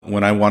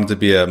when I wanted to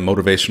be a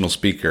motivational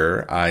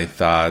speaker, I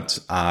thought,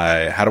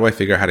 how do I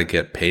figure out how to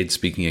get paid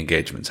speaking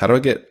engagements? How do I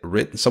get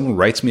written? Someone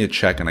writes me a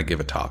check and I give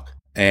a talk.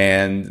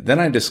 And then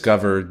I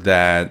discovered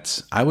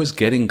that I was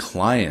getting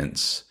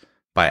clients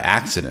by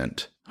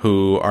accident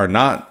who are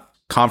not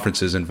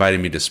conferences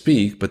inviting me to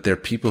speak, but they're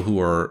people who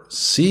are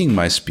seeing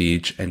my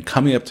speech and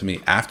coming up to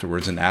me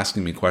afterwards and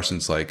asking me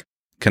questions like,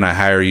 can I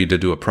hire you to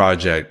do a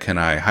project? Can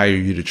I hire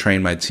you to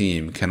train my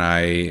team? Can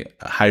I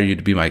hire you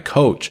to be my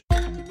coach?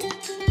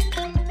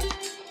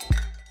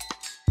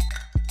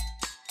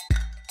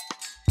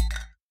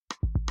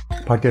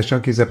 Podcast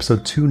Junkies,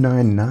 episode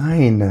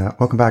 299.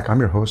 Welcome back. I'm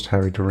your host,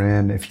 Harry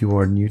Duran. If you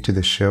are new to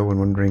the show and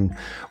wondering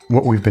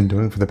what we've been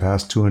doing for the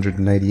past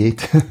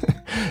 298, you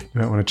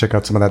might want to check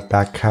out some of that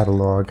back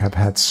catalog. I've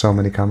had so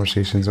many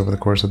conversations over the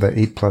course of the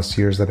 8+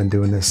 years I've been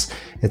doing this.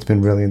 It's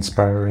been really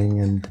inspiring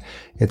and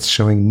it's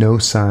showing no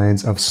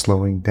signs of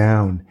slowing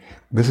down.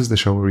 This is the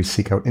show where we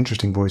seek out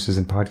interesting voices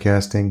in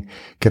podcasting,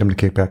 get them to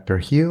kick back their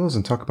heels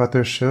and talk about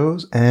their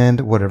shows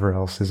and whatever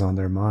else is on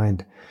their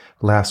mind.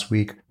 Last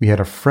week, we had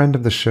a friend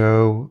of the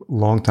show,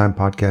 longtime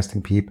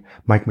podcasting peep,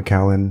 Mike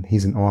McCallan.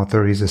 He's an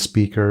author. He's a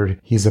speaker.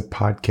 He's a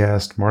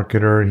podcast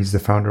marketer. He's the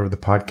founder of the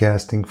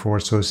Podcasting for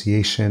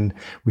Association.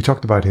 We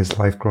talked about his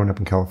life growing up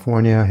in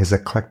California, his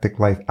eclectic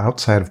life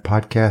outside of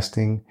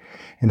podcasting,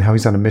 and how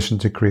he's on a mission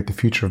to create the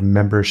future of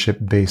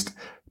membership-based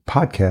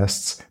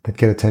podcasts that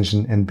get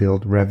attention and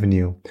build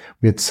revenue.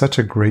 We had such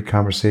a great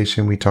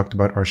conversation. We talked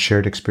about our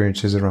shared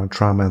experiences around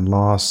trauma and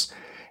loss,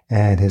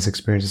 and his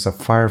experience as a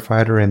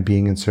firefighter and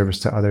being in service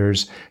to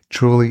others.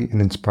 Truly an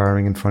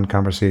inspiring and fun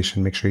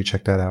conversation. Make sure you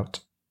check that out.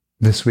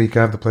 This week,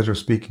 I have the pleasure of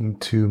speaking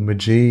to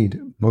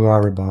Majid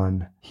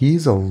Moghariban.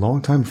 He's a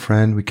longtime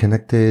friend. We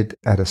connected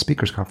at a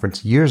speakers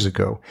conference years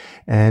ago,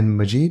 and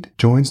Majid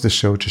joins the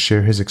show to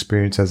share his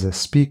experience as a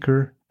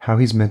speaker, how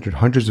he's mentored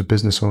hundreds of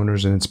business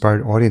owners and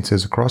inspired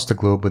audiences across the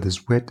globe with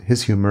his wit,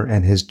 his humor,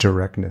 and his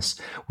directness.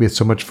 We had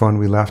so much fun.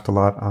 We laughed a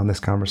lot on this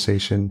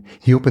conversation.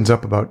 He opens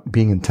up about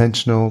being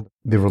intentional,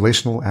 the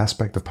relational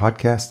aspect of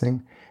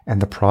podcasting,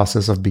 and the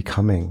process of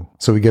becoming.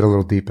 So we get a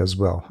little deep as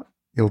well.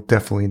 You'll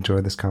definitely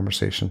enjoy this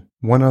conversation.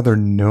 One other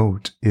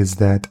note is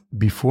that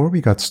before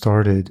we got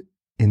started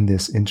in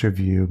this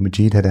interview,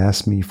 Majid had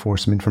asked me for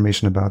some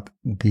information about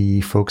the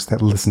folks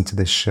that listen to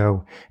this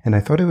show. And I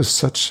thought it was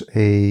such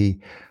a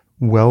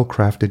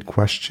well-crafted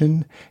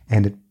question,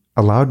 and it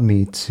allowed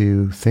me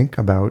to think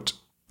about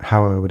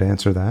how I would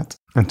answer that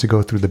and to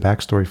go through the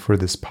backstory for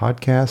this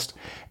podcast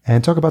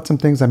and talk about some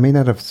things I may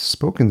not have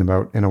spoken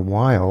about in a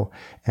while.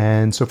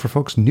 And so for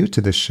folks new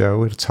to this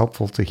show, it's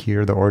helpful to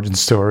hear the origin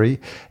story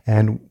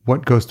and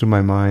what goes through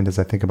my mind as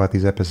I think about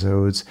these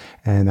episodes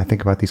and I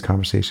think about these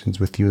conversations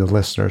with you, the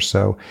listener.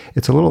 So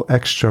it's a little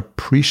extra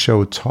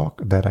pre-show talk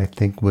that I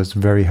think was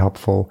very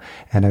helpful,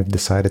 and I've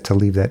decided to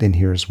leave that in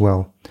here as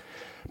well.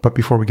 But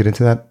before we get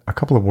into that, a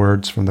couple of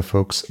words from the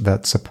folks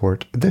that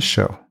support this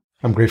show.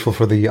 I'm grateful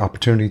for the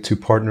opportunity to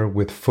partner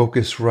with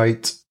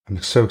Focusrite.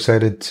 I'm so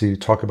excited to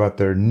talk about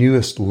their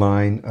newest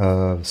line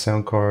of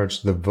sound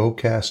cards, the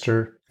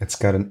Vocaster. It's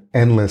got an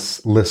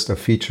endless list of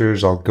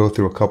features. I'll go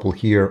through a couple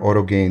here.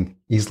 Auto gain,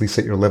 easily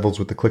set your levels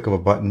with the click of a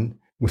button.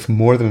 With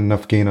more than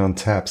enough gain on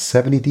tap,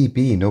 70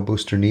 dB, no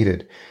booster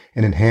needed.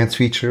 An enhanced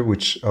feature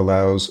which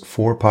allows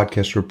 4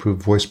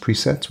 podcaster-approved voice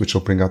presets, which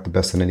will bring out the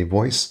best in any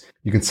voice.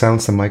 You can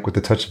silence the mic with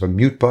the touch of a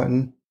mute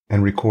button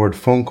and record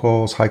phone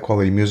calls,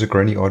 high-quality music, or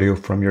any audio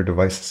from your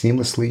device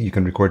seamlessly. You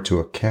can record to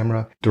a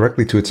camera,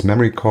 directly to its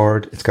memory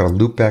card. It's got a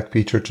loopback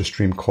feature to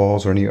stream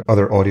calls or any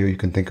other audio you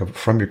can think of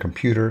from your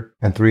computer,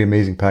 and 3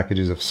 amazing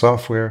packages of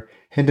software,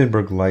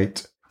 Hindenburg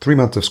Lite, 3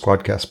 months of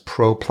Squadcast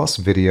Pro plus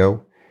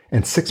video,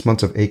 and 6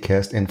 months of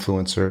Acast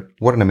Influencer.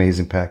 What an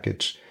amazing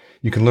package.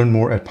 You can learn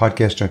more at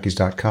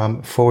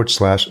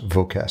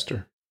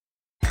podcastjunkies.com/Vocaster.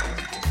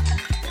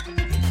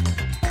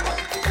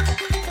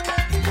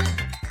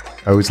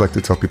 I always like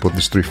to tell people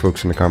there's 3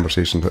 folks in the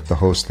conversation, the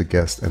host, the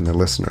guest, and the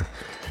listener.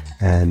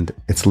 And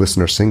it's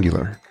listener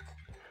singular.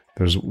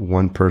 There's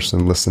one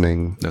person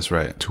listening. That's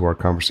right. To our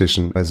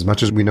conversation. As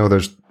much as we know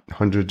there's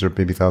hundreds or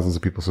maybe thousands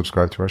of people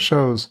subscribed to our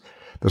shows,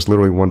 there's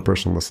literally one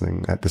person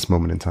listening at this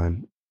moment in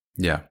time.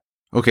 Yeah.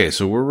 Okay,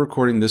 so we're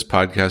recording this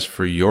podcast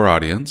for your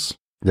audience.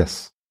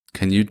 Yes.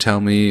 Can you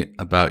tell me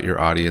about your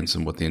audience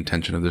and what the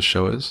intention of this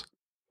show is?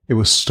 It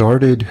was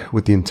started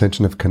with the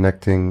intention of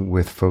connecting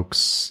with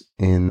folks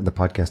in the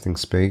podcasting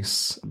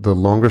space. The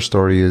longer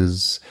story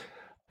is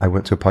I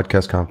went to a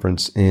podcast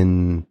conference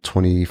in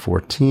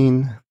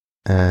 2014,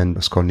 and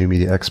it's called New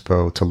Media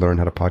Expo, to learn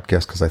how to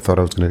podcast because I thought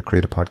I was going to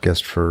create a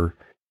podcast for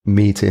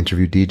me to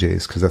interview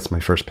DJs because that's my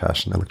first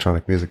passion,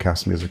 electronic music,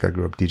 house music. I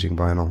grew up DJing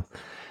vinyl.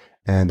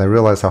 And I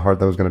realized how hard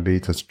that was going to be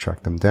to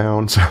track them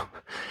down.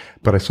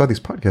 But I saw these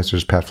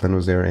podcasters. Pat Flynn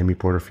was there, Amy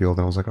Porterfield,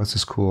 and I was like, oh, this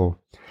is cool.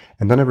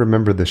 And then I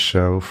remember this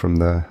show from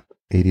the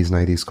 80s,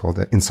 90s called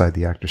Inside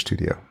the Actor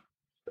Studio.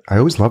 I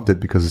always loved it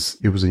because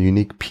it was a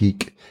unique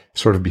peek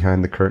sort of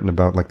behind the curtain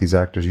about like these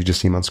actors. You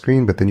just see them on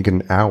screen, but then you get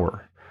an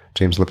hour.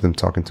 James Lipton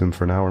talking to him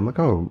for an hour. I'm like,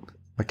 oh,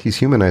 like he's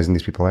humanizing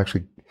these people. I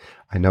actually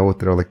I know what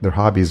their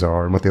hobbies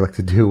are and what they like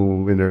to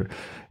do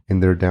in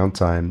their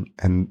downtime.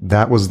 And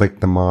that was like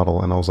the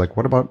model. And I was like,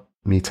 what about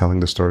me telling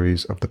the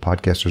stories of the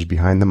podcasters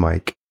behind the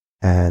mic?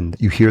 And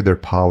you hear their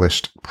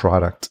polished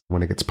product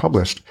when it gets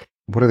published.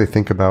 What do they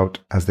think about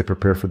as they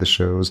prepare for the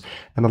shows?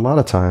 And a lot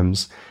of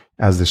times,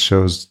 as the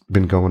show's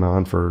been going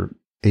on for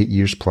 8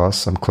 years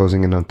plus, I'm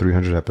closing in on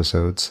 300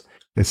 episodes.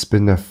 It's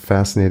been a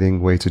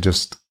fascinating way to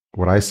just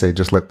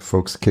let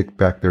folks kick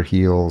back their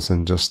heels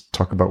and just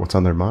talk about what's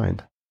on their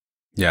mind.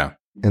 Yeah.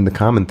 And the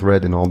common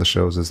thread in all the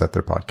shows is that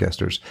they're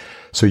podcasters.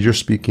 So you're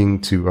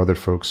speaking to other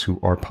folks who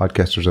are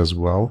podcasters as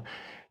well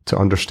to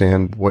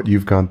understand what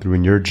you've gone through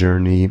in your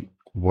journey,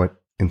 what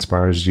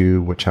inspires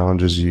you, what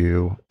challenges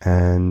you,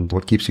 and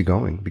what keeps you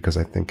going. Because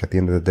I think at the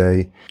end of the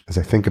day, as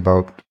I think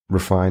about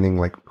refining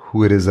like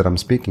who it is that I'm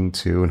speaking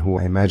to and who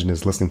I imagine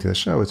is listening to the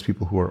show, it's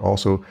people who are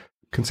also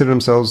consider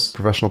themselves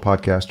professional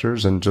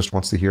podcasters and just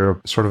wants to hear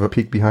sort of a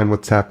peek behind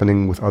what's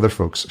happening with other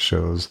folks'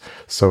 shows.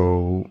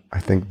 So I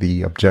think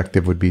the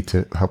objective would be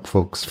to help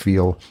folks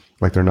feel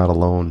like they're not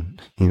alone,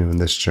 in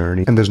this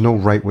journey. And there's no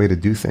right way to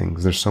do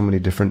things. There's so many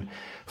different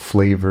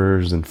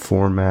flavors and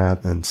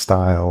format and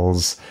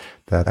styles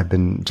that I've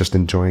been just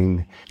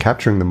enjoying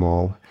capturing them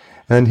all.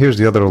 And here's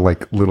the other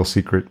little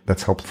secret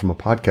that's helped from a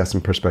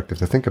podcasting perspective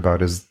to think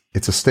about is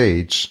it's a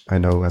stage. I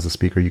know as a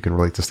speaker, you can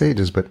relate to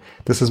stages, but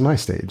this is my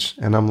stage.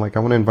 And I'm like, I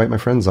want to invite my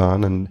friends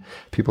on and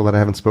people that I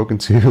haven't spoken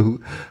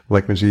to,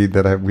 like Majid,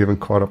 we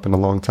haven't caught up in a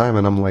long time.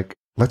 And I'm like,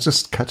 let's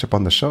just catch up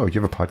on the show.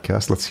 You have a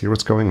podcast. Let's hear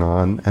what's going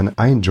on. And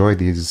I enjoy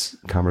these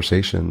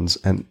conversations,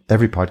 and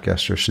every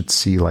podcaster should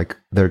see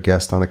their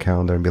guest on the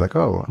calendar and be like,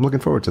 oh, I'm looking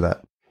forward to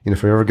that.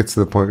 If it ever gets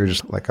to the point where you're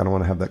just like, I don't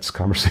want to have that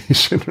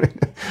conversation,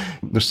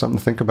 there's something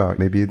to think about.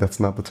 Maybe that's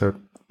not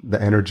the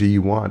energy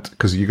you want,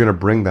 because you're going to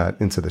bring that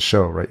into the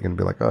show, right? You're going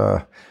to be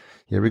like,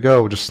 here we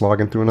go, just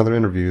slogging through another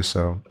interview.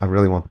 So I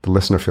really want the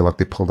listener to feel like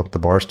they pulled up the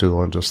bar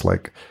stool and just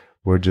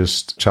we're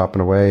just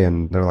chopping away.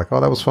 And they're like, oh,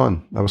 that was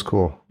fun. That was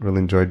cool. Really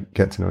enjoyed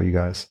getting to know you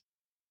guys.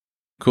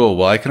 Cool.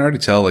 Well, I can already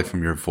tell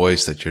from your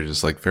voice that you're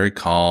just very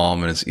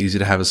calm, and it's easy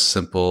to have a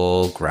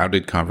simple,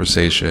 grounded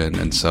conversation.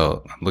 And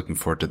so I'm looking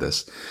forward to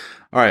this.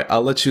 All right,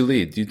 I'll let you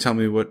lead. You tell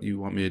me what you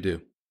want me to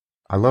do.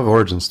 I love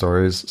origin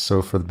stories.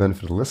 So for the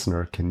benefit of the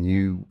listener, can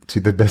you, to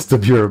the best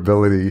of your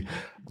ability,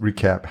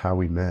 recap how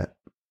we met?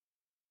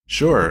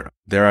 Sure.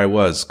 There I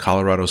was,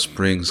 Colorado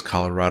Springs,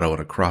 Colorado,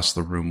 and across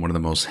the room, one of the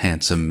most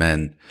handsome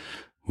men.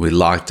 We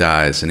locked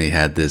eyes, and he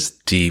had this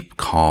deep,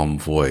 calm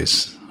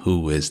voice.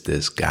 Who is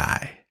this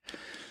guy?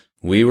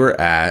 We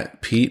were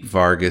at Pete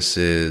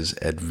Vargas's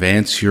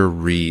Advance Your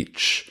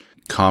Reach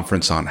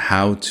conference on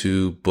how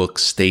to book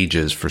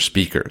stages for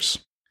speakers.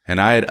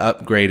 And I had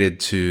upgraded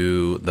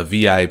to the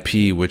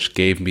VIP, which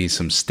gave me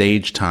some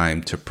stage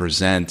time to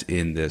present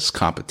in this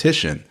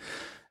competition.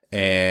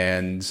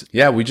 And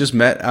yeah, we just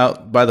met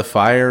out by the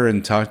fire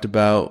and talked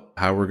about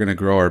how we're going to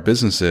grow our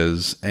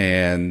businesses.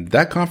 And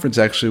that conference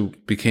actually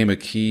became a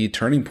key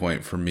turning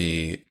point for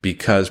me,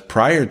 because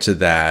prior to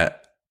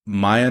that,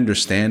 my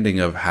understanding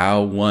of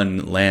how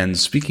one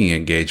lands speaking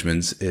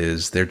engagements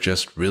is they're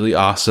just really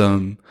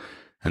awesome.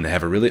 And they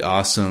have a really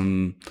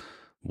awesome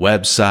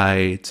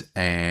website,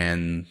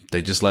 and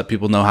they just let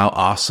people know how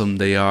awesome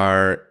they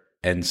are.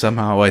 And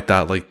somehow I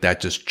thought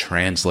that just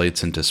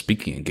translates into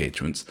speaking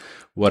engagements.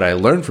 What I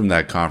learned from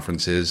that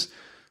conference is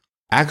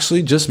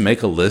actually just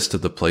make a list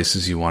of the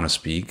places you want to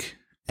speak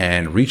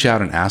and reach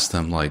out and ask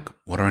them,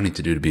 what do I need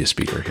to do to be a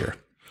speaker here?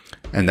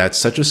 And that's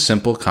such a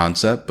simple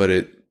concept, but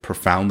it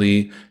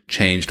profoundly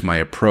changed my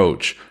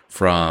approach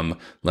from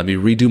let me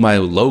redo my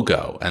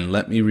logo and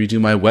let me redo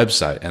my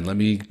website and let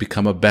me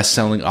become a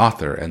best-selling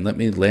author and let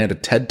me land a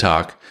TED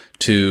Talk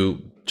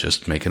to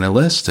just making a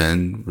list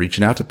and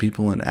reaching out to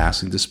people and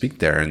asking to speak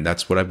there. And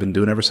that's what I've been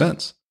doing ever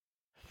since.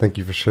 Thank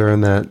you for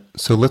sharing that.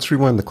 So let's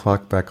rewind the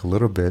clock back a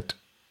little bit.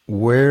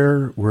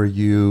 Where were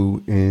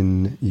you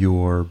in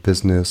your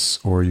business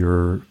or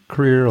your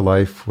career,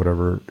 life,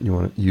 whatever you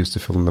want to use to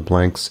fill in the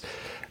blanks,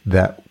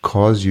 that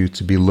caused you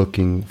to be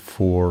looking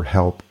for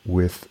help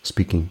with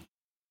speaking?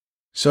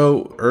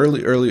 So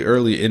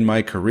early in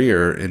my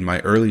career, in my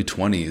early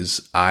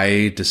 20s,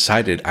 I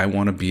decided I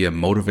want to be a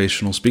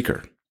motivational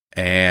speaker.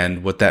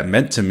 And what that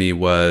meant to me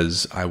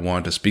was I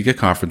wanted to speak at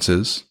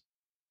conferences.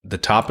 The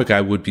topic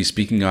I would be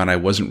speaking on, I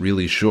wasn't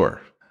really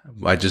sure.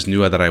 I just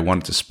knew that I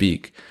wanted to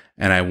speak,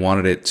 and I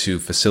wanted it to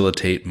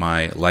facilitate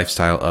my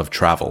lifestyle of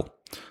travel.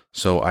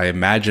 So I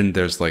imagined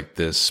there's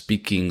this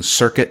speaking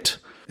circuit,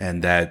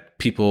 and that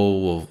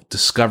people will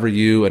discover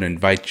you and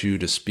invite you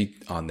to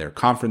speak on their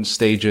conference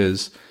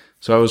stages.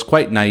 So I was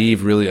quite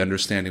naive, really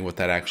understanding what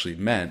that actually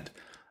meant.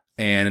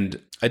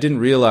 And I didn't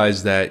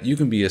realize that you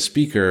can be a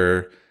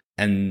speaker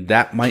and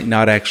that might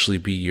not actually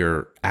be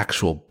your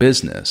actual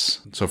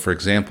business. So for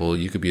example,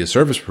 you could be a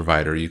service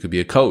provider, you could be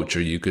a coach,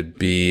 or you could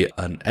be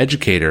an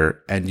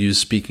educator and use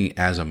speaking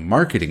as a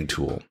marketing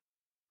tool.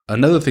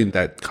 Another thing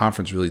that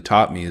conference really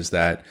taught me is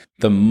that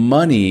the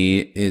money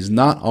is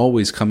not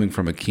always coming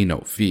from a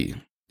keynote fee.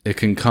 It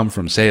can come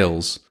from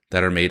sales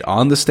that are made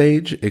on the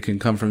stage. It can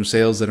come from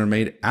sales that are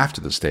made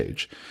after the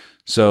stage.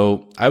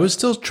 So I was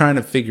still trying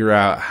to figure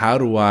out, how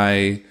do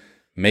I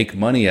make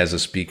money as a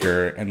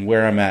speaker? And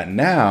where I'm at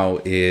now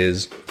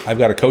is I've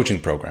got a coaching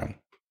program.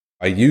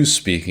 I use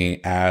speaking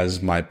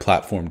as my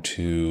platform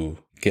to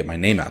get my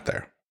name out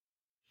there.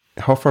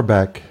 How far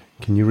back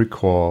can you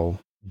recall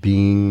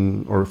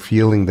being or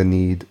feeling the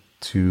need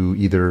to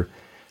either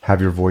have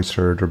your voice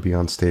heard or be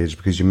on stage?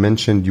 Because you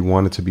mentioned you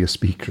wanted to be a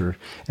speaker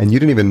and you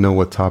didn't even know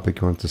what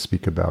topic you wanted to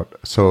speak about.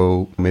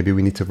 So maybe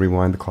we need to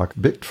rewind the clock a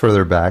bit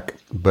further back,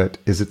 but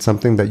is it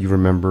something that you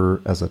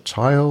remember as a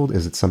child?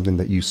 Is it something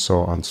that you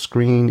saw on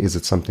screen? Is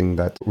it something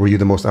that, were you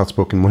the most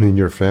outspoken one in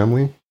your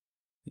family?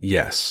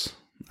 Yes,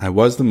 I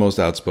was the most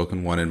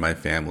outspoken one in my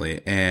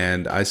family,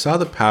 and I saw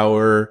the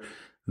power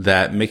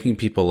that making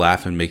people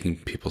laugh and making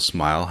people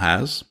smile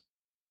has.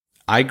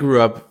 I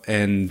grew up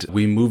and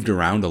we moved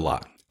around a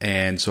lot.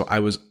 And so I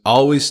was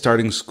always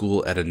starting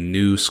school at a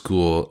new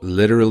school,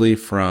 literally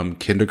from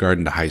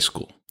kindergarten to high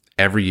school,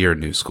 every year,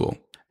 new school.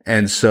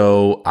 And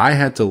so I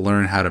had to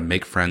learn how to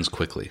make friends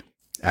quickly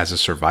as a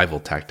survival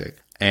tactic.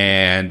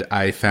 And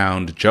I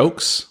found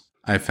jokes,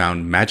 I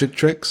found magic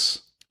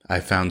tricks,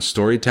 I found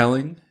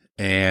storytelling,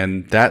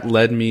 and that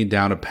led me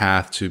down a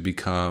path to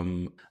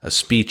become a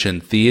speech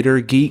and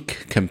theater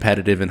geek,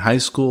 competitive in high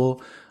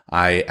school.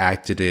 I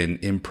acted in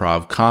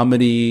improv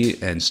comedy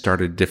and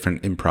started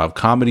different improv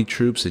comedy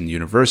troupes in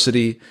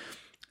university.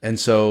 And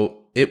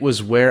so it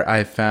was where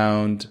I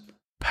found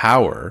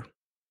power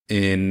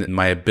in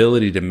my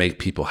ability to make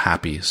people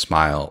happy,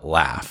 smile,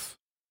 laugh.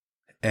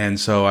 And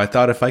so I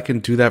thought, if I can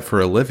do that for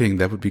a living,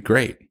 that would be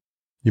great.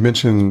 You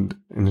mentioned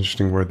an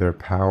interesting word there,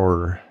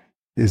 power.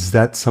 Is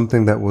that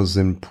something that was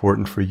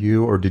important for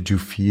you, or did you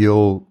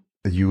feel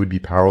that you would be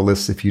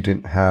powerless if you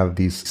didn't have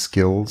these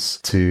skills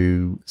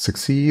to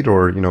succeed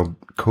or,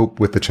 cope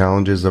with the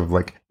challenges of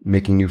like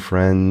making new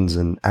friends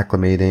and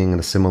acclimating and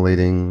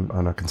assimilating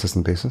on a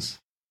consistent basis?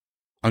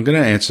 I'm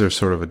going to answer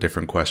sort of a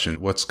different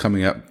question. What's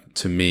coming up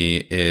to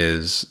me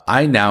is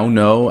I now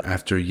know,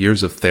 after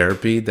years of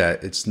therapy,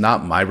 that it's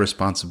not my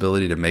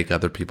responsibility to make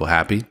other people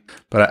happy.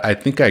 But I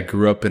think I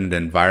grew up in an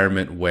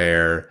environment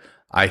where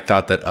I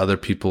thought that other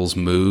people's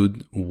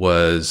mood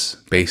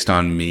was based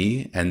on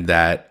me and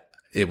that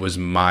it was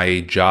my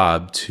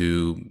job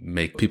to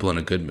make people in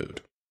a good mood.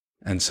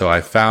 And so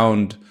I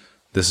found,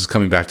 this is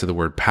coming back to the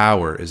word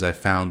power, is I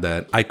found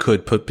that I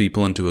could put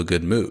people into a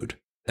good mood.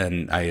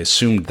 And I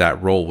assumed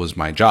that role was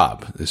my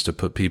job, is to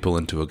put people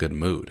into a good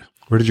mood.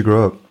 Where did you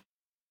grow up?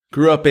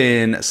 Grew up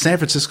in San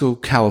Francisco,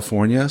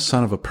 California,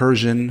 son of a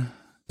Persian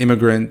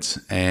immigrant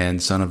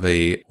and son of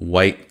a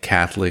white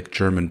Catholic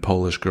German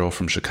Polish girl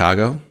from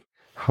Chicago.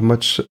 How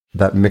much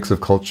that mix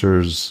of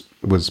cultures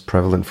was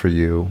prevalent for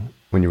you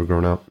when you were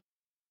growing up?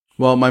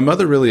 Well, my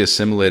mother really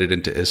assimilated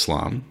into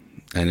Islam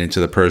and into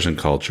the Persian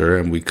culture,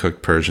 and we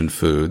cooked Persian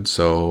food.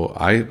 So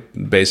I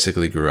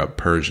basically grew up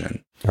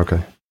Persian.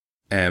 Okay.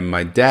 And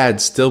my dad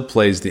still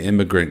plays the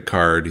immigrant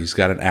card. He's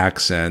got an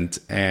accent,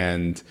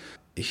 and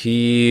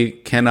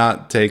he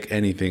cannot take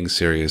anything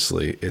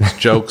seriously. It's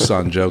jokes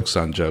on jokes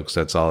on jokes.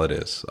 That's all it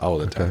is, all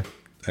the time.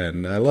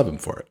 And I love him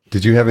for it.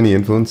 Did you have any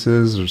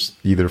influences,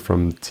 either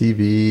from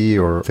TV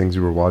or things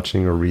you were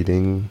watching or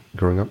reading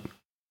growing up?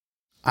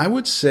 I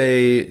would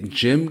say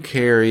Jim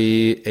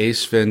Carrey,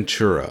 Ace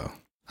Ventura.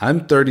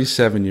 I'm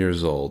 37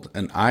 years old,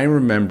 and I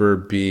remember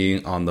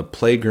being on the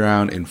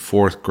playground in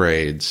 4th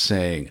grade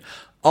saying,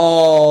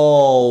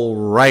 "All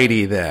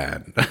righty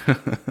then."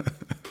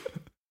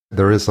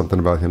 There is something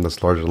about him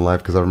that's larger than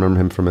life, because I remember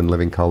him from In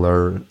Living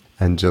Color,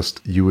 and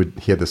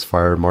he had this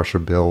fire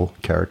Marshall Bill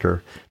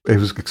character. It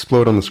was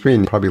explode on the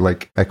screen, probably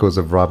like echoes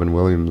of Robin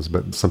Williams,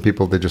 but some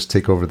people, they just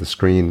take over the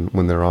screen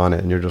when they're on it,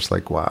 and you're just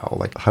like, wow,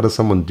 like how does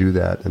someone do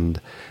that? And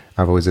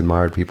I've always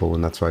admired people,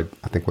 and that's why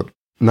I think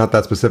not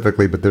that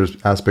specifically, but there's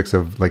aspects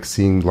of like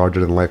seeing larger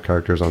than life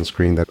characters on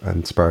screen that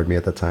inspired me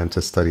at that time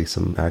to study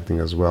some acting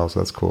as well. So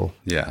that's cool.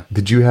 Yeah.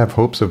 Did you have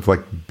hopes of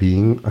like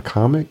being a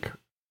comic?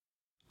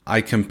 I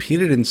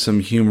competed in some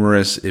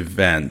humorous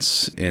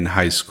events in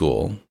high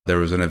school. There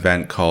was an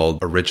event called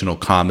Original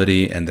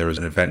Comedy, and there was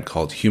an event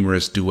called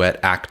Humorous Duet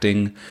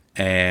Acting.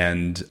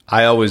 And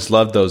I always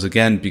loved those,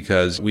 again,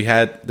 because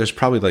there's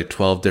probably like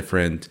 12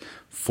 different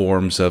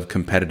forms of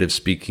competitive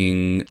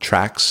speaking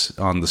tracks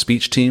on the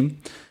speech team.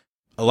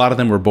 A lot of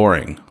them were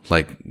boring,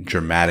 like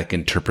dramatic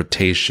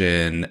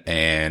interpretation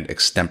and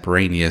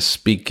extemporaneous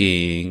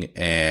speaking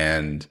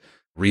and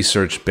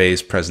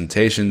research-based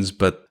presentations,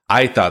 but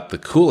I thought the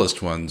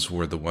coolest ones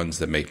were the ones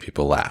that make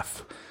people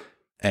laugh.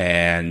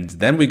 And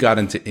then we got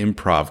into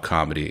improv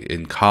comedy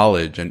in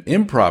college, and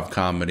improv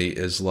comedy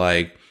is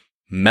like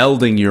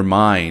melding your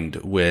mind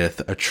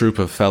with a troupe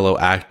of fellow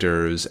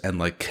actors and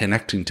like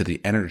connecting to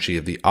the energy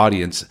of the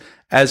audience,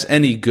 as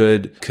any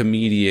good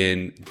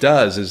comedian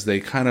does, is they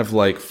kind of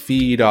like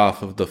feed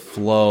off of the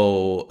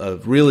flow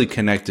of really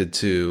connected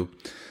to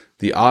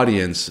the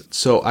audience.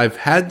 So I've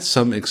had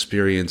some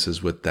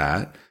experiences with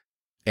that.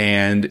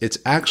 And it's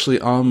actually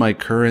on my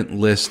current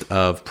list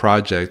of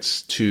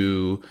projects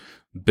to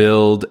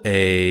build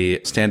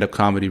a stand-up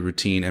comedy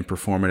routine and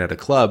perform it at a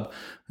club.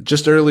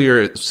 Just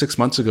earlier, 6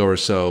 months ago or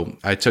so,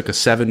 I took a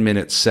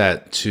 7-minute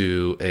set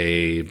to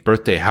a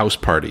birthday house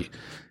party,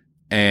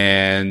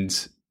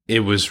 and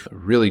it was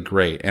really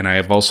great. And I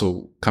have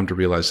also come to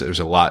realize that there's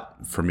a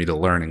lot for me to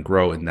learn and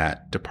grow in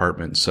that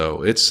department.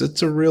 So it's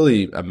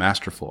a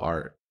masterful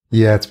art.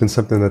 Yeah, it's been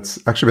something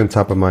that's actually been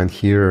top of mind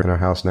here in our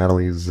house.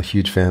 Natalie's a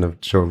huge fan of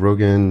Joe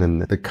Rogan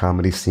and the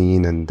comedy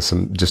scene, and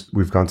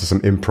we've gone to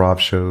some improv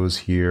shows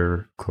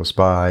here close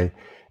by,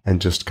 and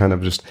just kind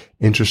of just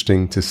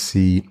interesting to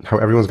see how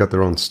everyone's got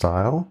their own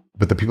style,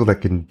 but the people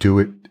that can do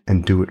it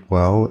and do it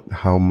well,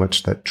 how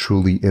much that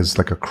truly is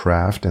like a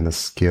craft and a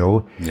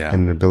skill and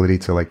an ability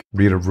to like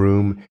read a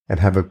room and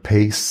have a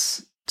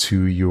pace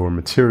to your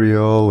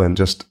material and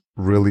just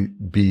really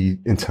be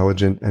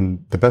intelligent.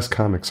 And the best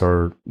comics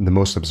are the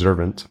most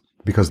observant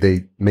because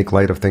they make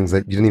light of things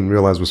that you didn't even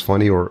realize was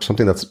funny or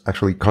something that's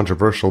actually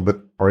controversial,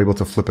 but are able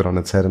to flip it on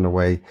its head in a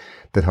way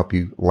that help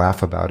you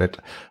laugh about it.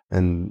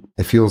 And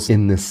it feels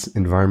in this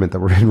environment that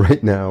we're in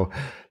right now,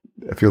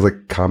 it feels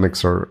like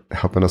comics are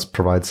helping us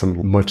provide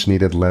some much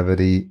needed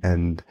levity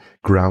and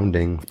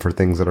grounding for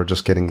things that are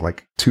just getting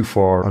like too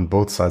far on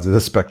both sides of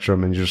the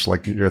spectrum. And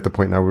you're at the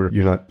point now where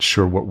you're not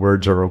sure what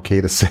words are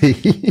okay to say.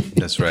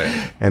 That's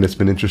right. And it's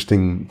been an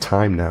interesting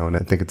time now. And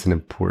I think it's an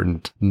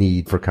important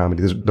need for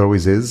comedy. There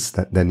always is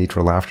that need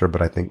for laughter.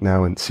 But I think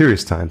now in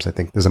serious times, I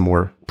think there's a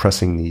more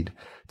pressing need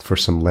for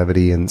some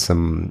levity and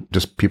some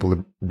just people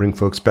to bring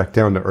folks back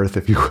down to earth,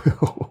 if you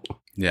will.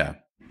 Yeah.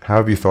 How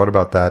have you thought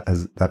about that?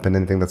 Has that been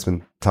anything that's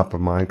been top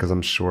of mind? Because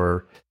I'm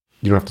sure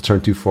you don't have to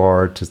turn too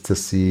far to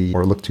see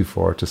or look too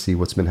far to see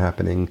what's been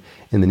happening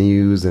in the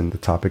news and the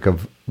topic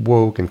of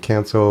woke and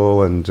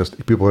cancel, and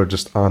just people are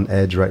just on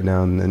edge right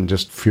now and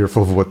just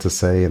fearful of what to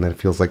say. And it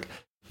feels like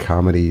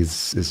comedy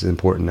is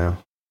important now.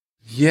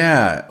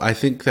 Yeah, I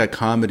think that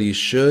comedy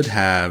should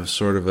have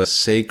sort of a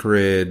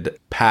sacred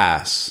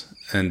pass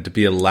and to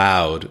be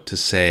allowed to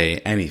say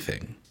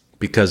anything,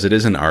 because it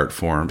is an art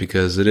form,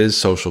 because it is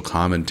social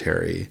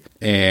commentary.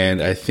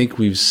 And I think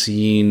we've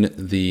seen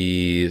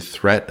the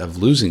threat of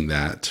losing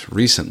that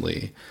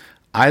recently.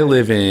 I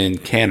live in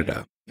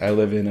Canada. I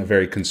live in a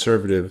very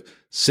conservative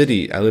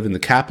city. I live in the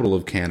capital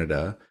of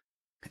Canada.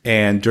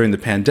 And during the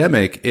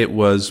pandemic, it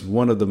was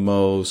one of the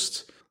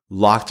most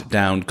locked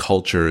down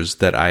cultures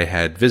that I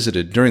had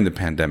visited during the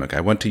pandemic.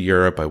 I went to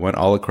Europe. I went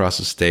all across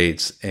the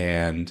States,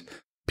 and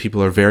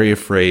people are very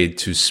afraid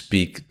to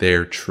speak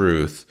their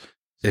truth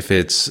if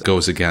it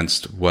goes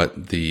against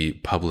what the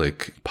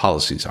public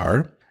policies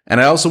are. And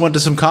I also went to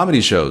some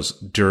comedy shows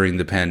during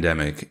the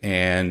pandemic.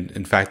 And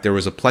in fact, there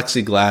was a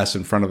plexiglass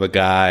in front of a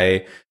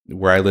guy.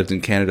 Where I lived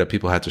in Canada,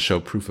 people had to show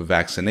proof of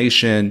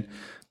vaccination.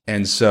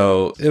 And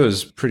so it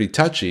was pretty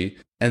touchy.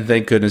 And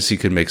thank goodness he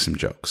could make some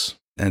jokes.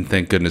 And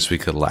thank goodness we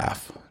could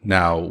laugh.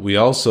 Now, we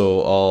also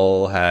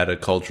all had a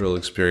cultural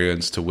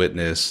experience to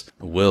witness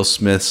Will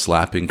Smith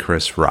slapping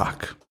Chris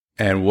Rock.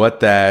 And what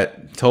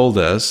that told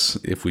us,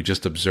 if we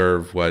just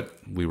observe what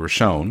we were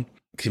shown,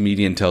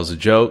 comedian tells a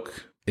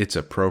joke, it's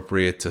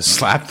appropriate to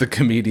slap the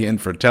comedian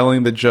for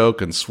telling the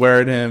joke and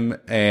swear at him,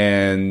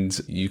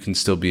 and you can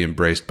still be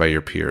embraced by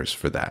your peers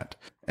for that.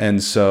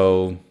 And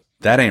so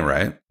that ain't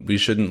right. We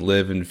shouldn't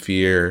live in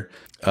fear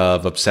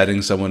of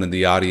upsetting someone in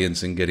the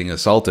audience and getting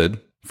assaulted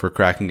for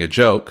cracking a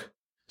joke.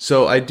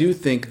 So I do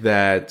think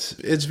that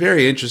it's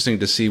very interesting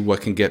to see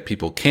what can get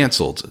people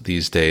canceled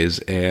these days,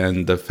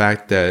 and the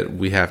fact that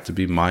we have to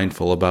be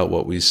mindful about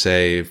what we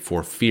say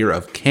for fear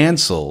of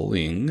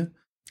canceling.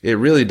 It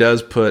really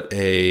does put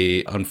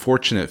a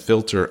unfortunate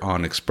filter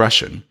on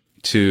expression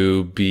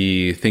to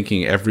be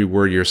thinking every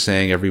word you're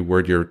saying, every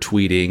word you're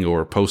tweeting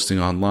or posting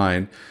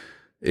online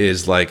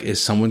is like, is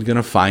someone going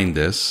to find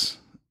this?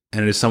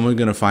 And is someone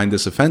going to find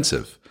this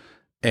offensive?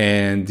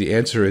 And the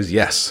answer is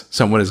yes,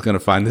 someone is going to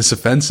find this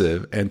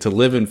offensive. And to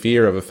live in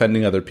fear of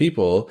offending other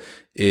people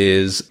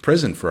is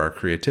prison for our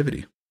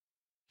creativity.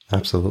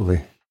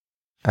 Absolutely.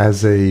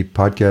 As a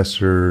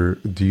podcaster,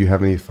 do you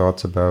have any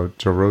thoughts about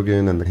Joe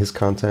Rogan and his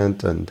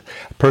content? And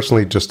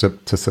personally, just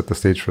to set the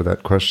stage for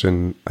that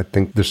question, I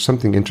think there's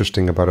something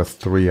interesting about a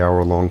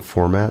 3-hour-long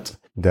format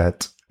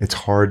that it's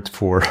hard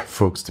for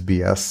folks to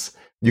BS.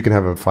 You can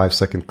have a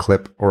 5-second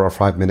clip or a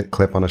 5-minute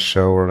clip on a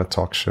show or on a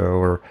talk show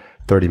or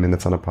 30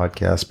 minutes on a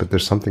podcast, but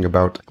there's something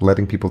about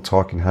letting people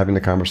talk and having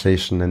a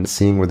conversation and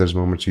seeing where there's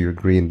moments you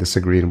agree and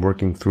disagree and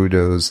working through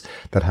those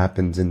that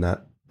happens in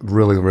that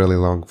really, really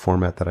long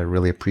format that I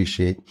really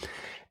appreciate.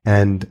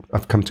 And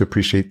I've come to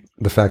appreciate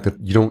the fact that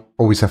you don't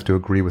always have to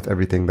agree with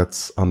everything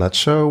that's on that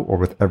show or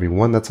with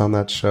everyone that's on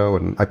that show.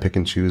 And I pick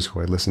and choose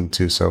who I listen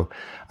to. So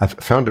I've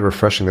found it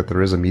refreshing that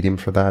there is a medium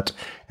for that.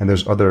 And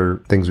there's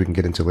other things we can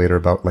get into later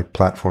about like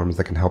platforms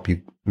that can help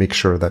you make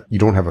sure that you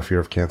don't have a fear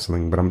of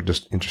canceling. But I'm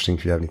just interested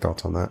if you have any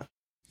thoughts on that.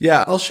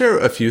 Yeah, I'll share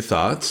a few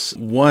thoughts.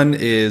 One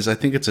is I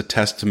think it's a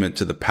testament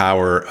to the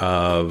power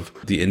of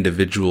the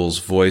individual's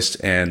voice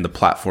and the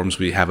platforms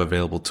we have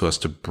available to us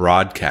to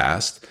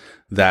broadcast,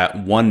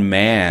 that one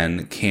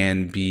man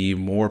can be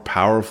more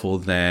powerful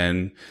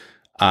than,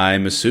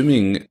 I'm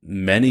assuming,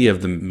 many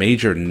of the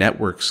major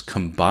networks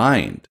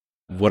combined.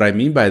 What I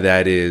mean by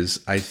that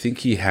is I think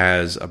he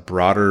has a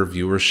broader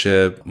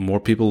viewership. More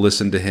people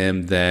listen to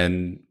him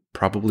than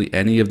probably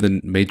any of the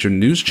major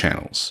news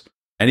channels.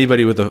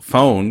 Anybody with a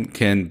phone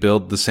can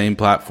build the same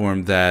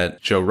platform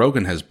that Joe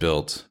Rogan has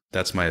built.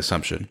 That's my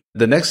assumption.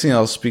 The next thing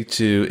I'll speak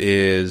to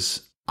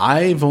is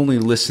I've only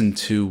listened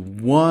to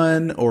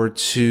 1 or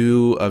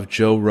 2 of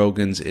Joe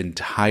Rogan's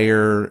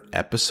entire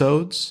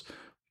episodes,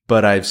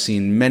 but I've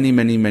seen many,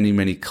 many, many,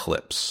 many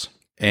clips.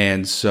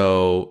 And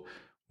so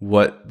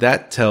what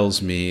that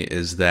tells me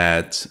is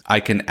that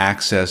I can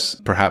access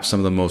perhaps some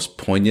of the most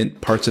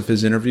poignant parts of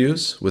his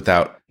interviews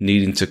without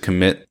needing to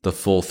commit the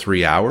full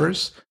 3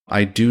 hours.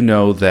 I do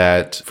know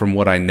that from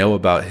what I know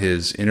about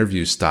his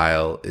interview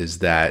style is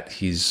that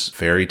he's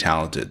very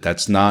talented.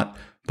 That's not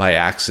by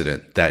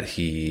accident that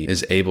he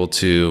is able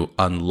to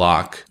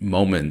unlock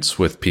moments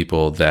with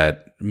people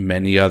that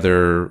many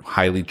other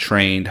highly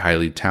trained,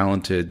 highly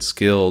talented,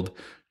 skilled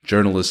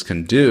journalists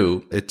can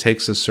do. It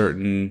takes a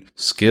certain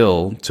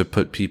skill to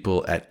put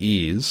people at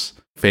ease.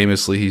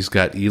 Famously, he's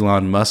got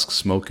Elon Musk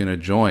smoking a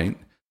joint.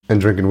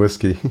 And drinking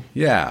whiskey.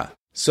 Yeah.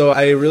 So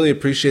I really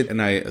appreciate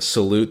and I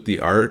salute the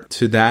art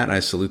to that. I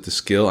salute the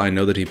skill. I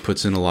know that he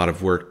puts in a lot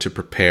of work to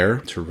prepare,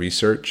 to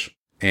research.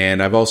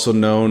 And I've also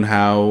known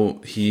how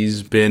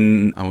he's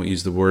been, I won't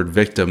use the word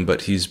victim,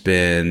 but he's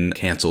been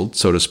canceled,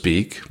 so to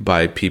speak,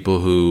 by people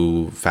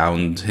who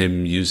found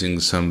him using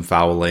some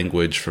foul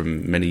language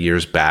from many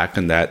years back.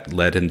 And that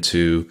led him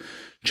to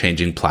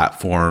changing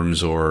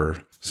platforms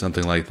or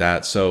something like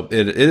that. So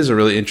it is a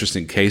really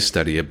interesting case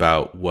study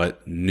about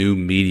what new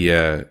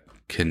media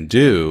can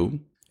do.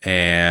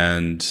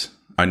 And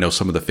I know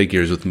some of the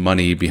figures with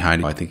money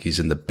behind him. I think he's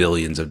in the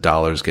billions of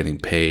dollars getting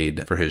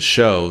paid for his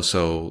show.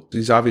 So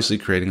he's obviously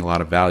creating a lot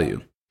of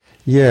value.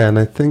 Yeah, and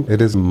I think it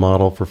is a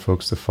model for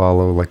folks to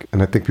follow.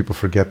 And I think people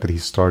forget that he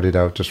started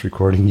out just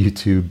recording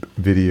YouTube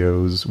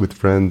videos with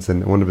friends.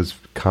 And one of his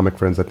comic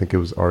friends, I think it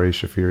was R.A.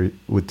 Shafir,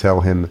 would tell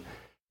him,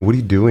 "What are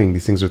you doing?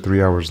 These things are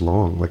 3 hours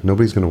long. Like,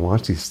 nobody's going to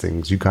watch these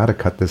things. You got to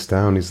cut this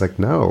down." He's like,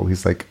 "No."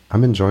 He's like,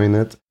 "I'm enjoying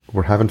it.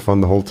 We're having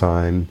fun the whole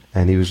time."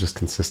 And he was just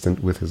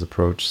consistent with his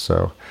approach.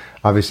 So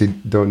obviously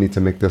don't need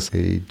to make this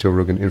a Joe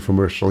Rogan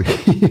infomercial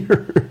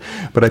here.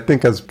 But I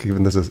think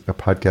given this is a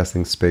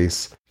podcasting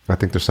space, I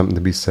think there's something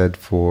to be said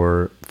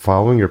for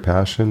following your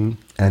passion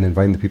and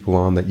inviting the people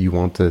on that you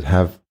want to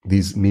have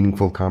these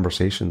meaningful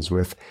conversations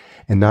with,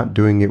 and not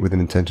doing it with an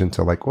intention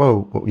to like,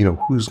 whoa,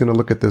 who's going to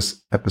look at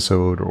this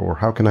episode, or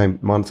how can I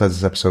monetize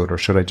this episode, or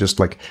should I just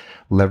like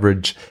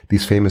leverage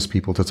these famous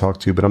people to talk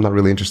to, but I'm not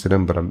really interested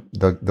in, but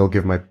they'll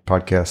give my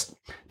podcast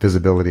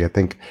visibility. I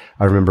think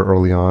I remember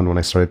early on when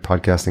I started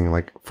podcasting in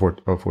like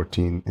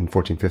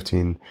 14,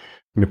 15,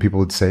 people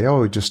would say,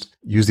 "Oh, just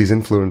use these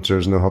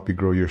influencers and they'll help you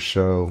grow your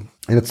show."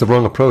 And it's the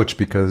wrong approach,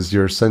 because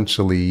you're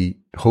essentially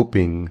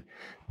hoping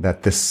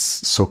that this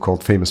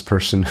so-called famous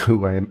person,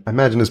 who I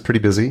imagine is pretty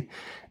busy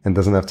and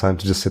doesn't have time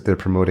to just sit there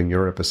promoting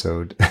your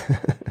episode,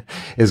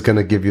 is going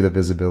to give you the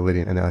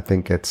visibility. And I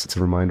think it's a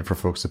reminder for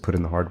folks to put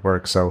in the hard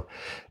work. So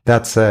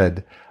that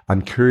said,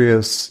 I'm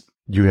curious,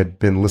 you had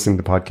been listening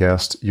to the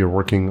podcast, you're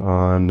working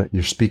on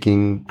your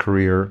speaking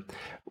career.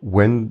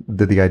 When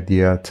did the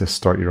idea to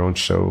start your own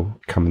show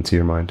come into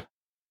your mind?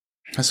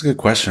 That's a good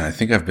question. I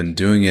think I've been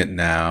doing it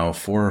now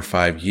 4 or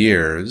 5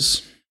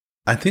 years.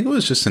 I think it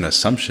was just an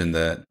assumption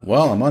that,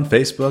 well, I'm on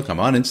Facebook, I'm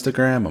on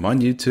Instagram, I'm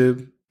on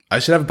YouTube, I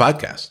should have a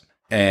podcast.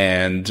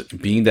 And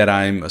being that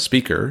I'm a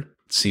speaker,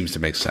 it seems to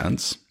make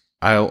sense.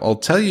 I'll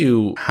tell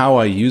you how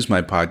I use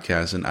my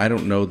podcast, and I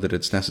don't know that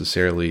it's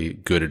necessarily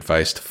good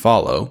advice to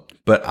follow,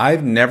 but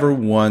I've never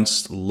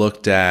once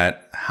looked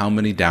at how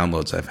many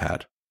downloads I've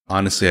had.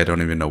 Honestly, I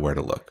don't even know where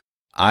to look.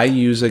 I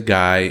use a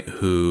guy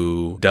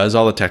who does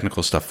all the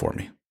technical stuff for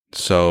me.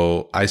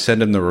 So I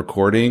send him the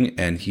recording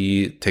and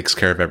he takes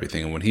care of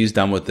everything. And when he's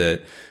done with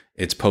it,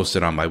 it's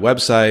posted on my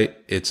website.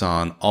 It's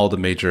on all the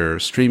major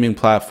streaming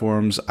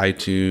platforms,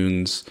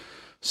 iTunes,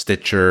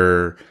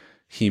 Stitcher.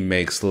 He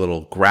makes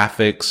little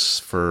graphics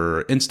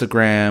for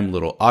Instagram,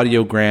 little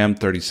audiogram,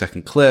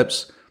 30-second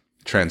clips,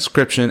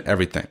 transcription,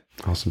 everything.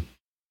 Awesome.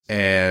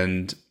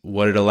 And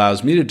what it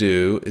allows me to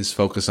do is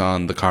focus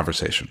on the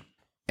conversation.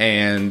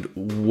 And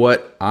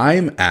what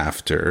I'm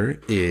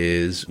after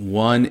is,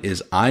 one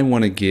is I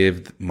want to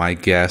give my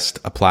guest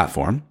a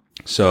platform.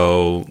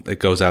 So it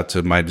goes out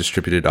to my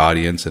distributed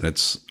audience and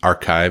it's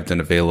archived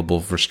and available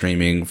for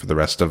streaming for the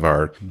rest of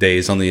our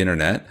days on the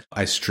internet.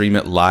 I stream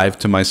it live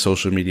to my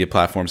social media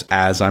platforms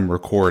as I'm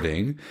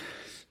recording.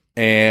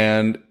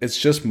 And it's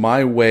just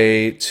my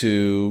way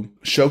to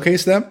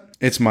showcase them.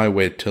 It's my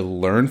way to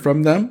learn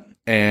from them.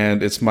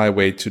 And it's my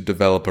way to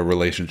develop a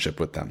relationship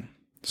with them.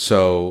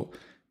 So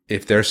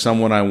if there's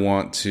someone I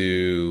want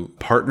to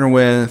partner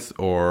with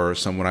or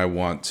someone I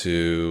want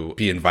to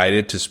be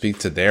invited to speak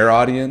to their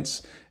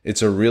audience,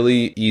 it's a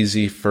really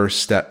easy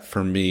first step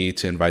for me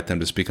to invite them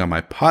to speak on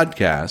my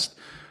podcast.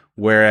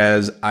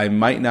 Whereas I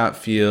might not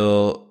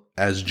feel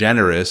as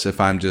generous if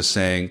I'm just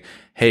saying,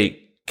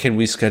 "Hey, can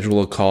we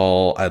schedule a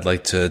call? I'd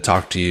like to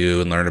talk to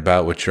you and learn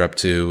about what you're up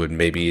to and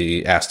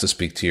maybe ask to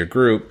speak to your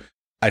group."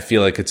 I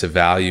feel like it's a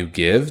value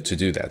give to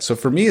do that. So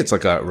for me, it's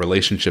like a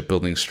relationship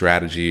building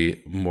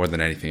strategy more than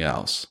anything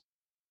else.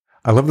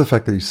 I love the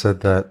fact that you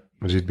said that,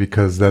 Majid,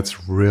 because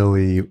that's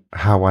really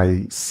how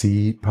I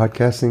see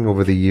podcasting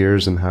over the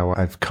years and how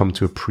I've come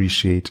to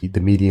appreciate the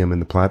medium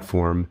and the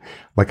platform.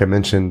 Like I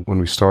mentioned when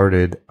we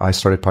started, I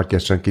started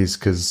Podcast Junkies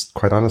because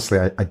quite honestly,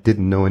 I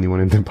didn't know anyone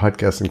in the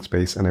podcasting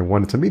space and I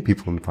wanted to meet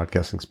people in the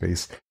podcasting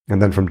space.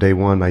 And then from day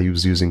one, I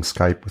was using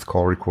Skype with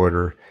Call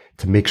Recorder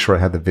to make sure I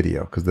had the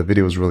video because the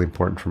video was really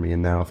important for me.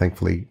 And now,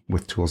 thankfully,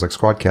 with tools like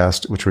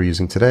Squadcast, which we're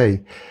using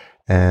today,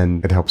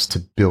 and it helps to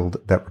build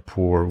that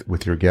rapport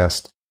with your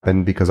guest.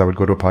 And because I would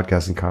go to a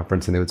podcasting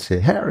conference and they would say,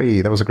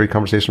 Harry, that was a great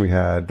conversation we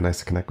had. Nice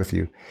to connect with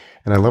you.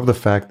 And I love the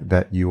fact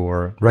that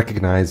you're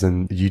recognized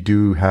and you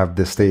do have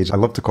this stage. I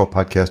love to call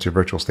podcast your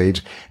virtual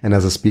stage. And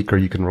as a speaker,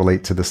 you can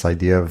relate to this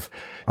idea of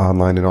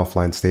online and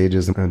offline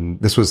stages.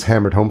 And this was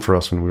hammered home for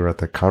us when we were at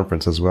the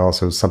conference as well.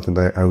 So it's something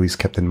that I always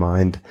kept in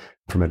mind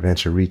from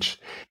Advance Your Reach.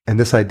 And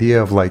this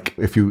idea of like,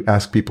 if you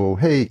ask people,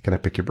 hey, can I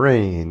pick your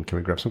brain? Can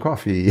we grab some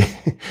coffee?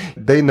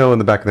 They know in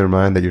the back of their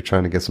mind that you're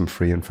trying to get some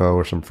free info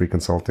or some free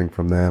consulting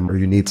from them, or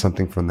you need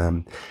something from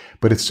them.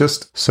 But it's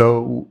just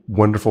so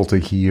wonderful to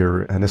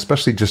hear. And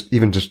especially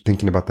even just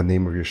thinking about the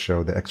name of your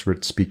show, the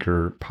Expert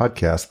Speaker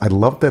Podcast. I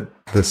love that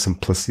the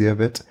simplicity of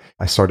it.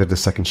 I started a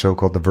second show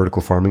called the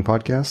Vertical Farming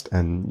Podcast,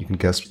 and you can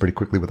guess pretty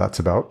quickly what that's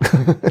about.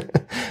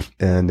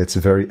 And it's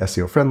very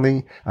SEO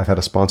friendly. I've had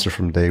a sponsor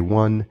from day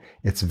one.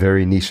 It's a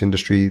very niche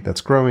industry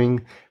that's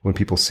growing. When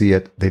people see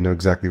it, they know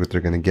exactly what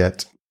they're going to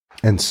get.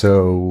 And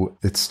so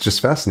it's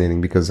just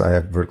fascinating because I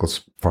have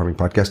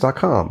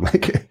verticalfarmingpodcast.com.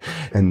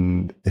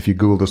 And if you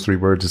Google those 3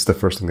 words, it's the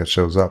first thing that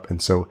shows up.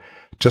 And so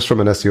just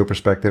from an SEO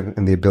perspective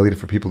and the ability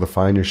for people to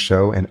find your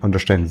show and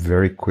understand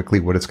very quickly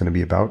what it's going to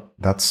be about,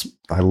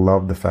 I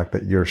love the fact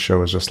that your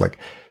show is just like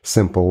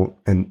simple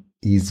and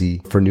easy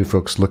for new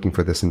folks looking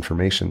for this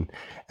information.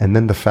 And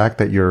then the fact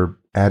that you're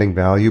adding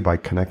value by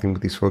connecting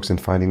with these folks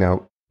and finding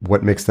out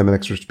what makes them an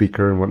expert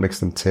speaker and what makes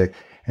them tick,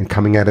 and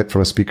coming at it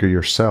from a speaker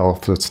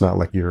yourself. So it's not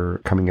like you're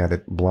coming at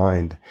it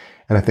blind.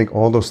 And I think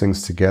all those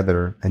things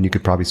together, and you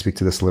could probably speak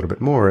to this a little bit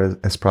more,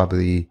 has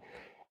probably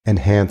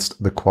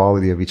enhanced the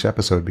quality of each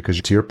episode because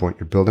to your point,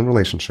 you're building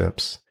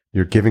relationships,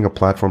 you're giving a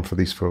platform for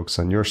these folks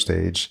on your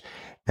stage.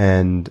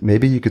 And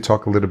maybe you could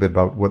talk a little bit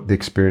about what the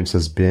experience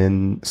has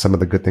been, some of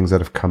the good things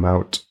that have come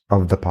out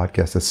of the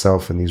podcast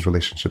itself and these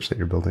relationships that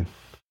you're building.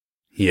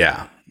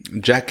 Yeah.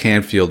 Jack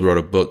Canfield wrote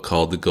a book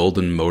called The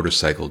Golden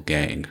Motorcycle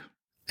Gang.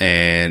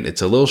 And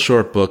it's a little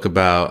short book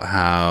about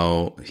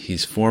how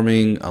he's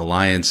forming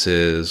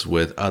alliances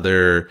with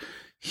other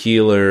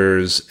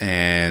healers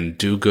and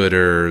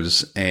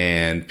do-gooders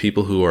and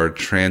people who are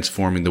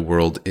transforming the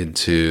world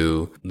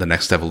into the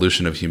next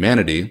evolution of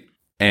humanity.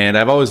 And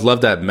I've always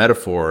loved that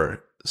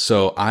metaphor.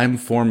 So I'm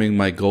forming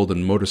my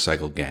golden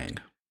motorcycle gang.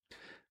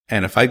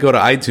 And if I go to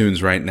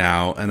iTunes right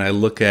now and I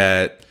look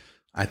at,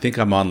 I think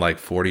I'm on like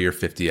 40 or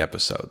 50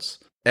 episodes.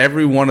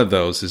 Every one of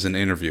those is an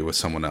interview with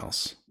someone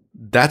else.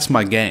 That's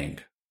my gang.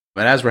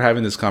 And as we're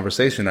having this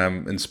conversation,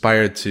 I'm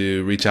inspired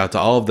to reach out to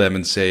all of them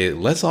and say,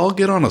 let's all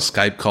get on a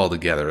Skype call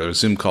together or a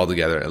Zoom call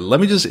together. Let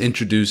me just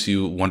introduce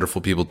you wonderful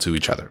people to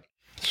each other.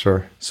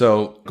 Sure.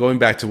 So going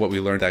back to what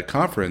we learned at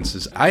conference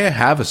is I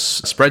have a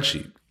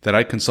spreadsheet that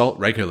I consult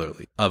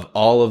regularly of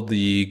all of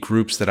the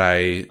groups that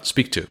I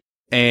speak to.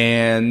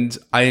 And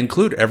I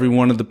include every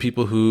one of the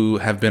people who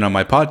have been on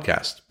my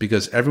podcast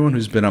because everyone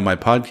who's been on my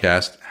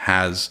podcast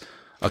has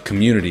a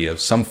community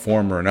of some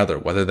form or another,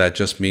 whether that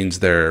just means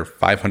they're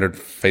 500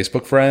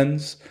 Facebook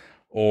friends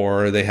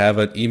or they have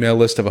an email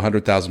list of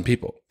 100,000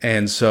 people.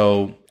 And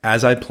so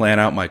as I plan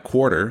out my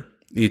quarter,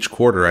 each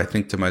quarter, I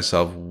think to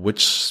myself,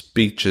 which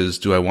speeches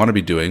do I want to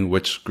be doing?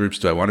 Which groups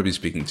do I want to be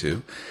speaking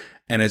to?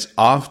 And it's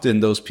often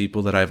those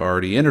people that I've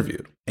already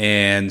interviewed.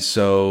 And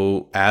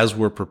so as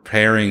we're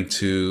preparing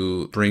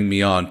to bring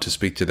me on to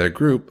speak to their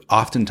group,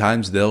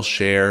 oftentimes they'll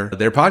share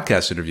their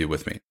podcast interview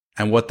with me.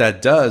 And what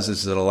that does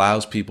is it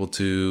allows people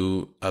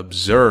to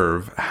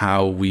observe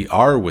how we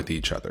are with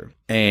each other.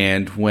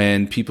 And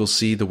when people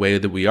see the way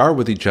that we are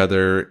with each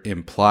other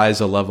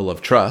implies a level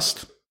of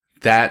trust,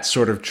 that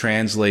sort of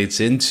translates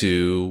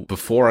into,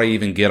 before I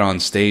even get on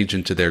stage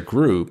into their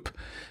group,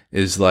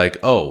 is like,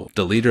 oh,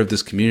 the leader of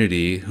this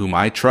community whom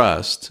I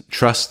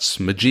trusts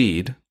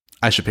Majid,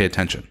 I should pay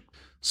attention.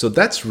 So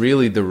that's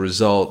really the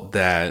result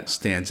that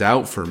stands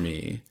out for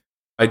me.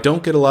 I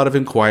don't get a lot of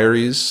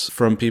inquiries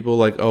from people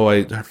like, oh,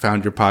 I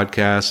found your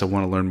podcast. I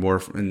want to learn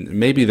more. And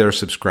maybe they're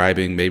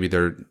subscribing.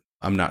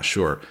 I'm not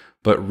sure.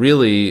 But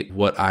really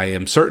what I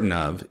am certain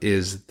of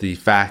is the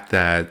fact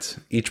that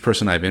each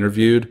person I've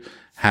interviewed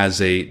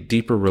has a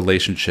deeper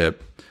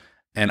relationship.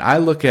 And I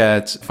look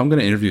at, if I'm going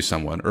to interview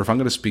someone or if I'm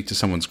going to speak to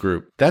someone's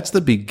group, that's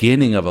the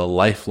beginning of a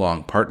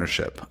lifelong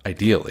partnership,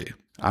 ideally.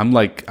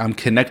 I'm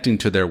connecting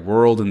to their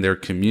world and their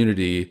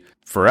community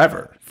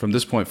forever from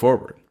this point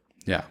forward.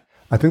 Yeah.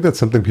 I think that's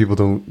something people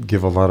don't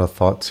give a lot of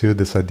thought to,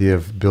 this idea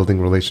of building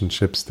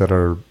relationships that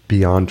are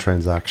beyond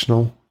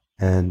transactional.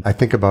 And I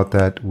think about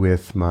that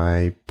with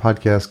my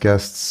podcast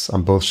guests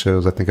on both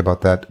shows. I think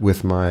about that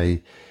with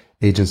my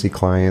agency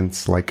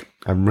clients. Like,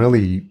 I'm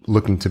really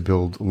looking to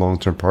build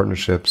long-term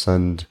partnerships,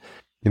 and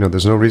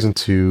there's no reason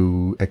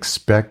to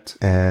expect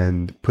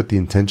and put the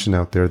intention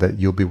out there that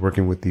you'll be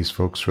working with these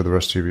folks for the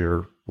rest of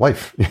your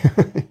life.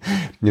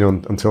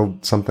 Until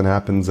something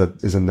happens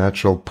that is a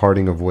natural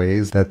parting of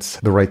ways, that's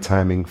the right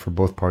timing for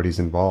both parties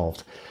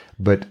involved.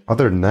 But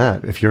other than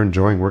that, if you're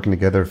enjoying working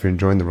together, if you're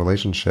enjoying the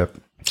relationship,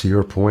 to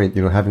your point,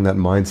 having that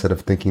mindset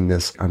of thinking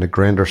this on a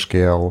grander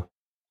scale,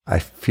 I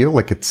feel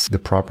like it's the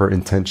proper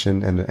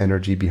intention and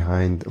energy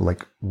behind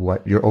like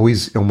what you're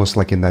always almost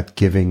like in that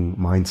giving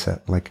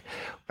mindset. Like,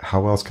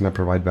 how else can I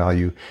provide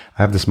value?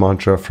 I have this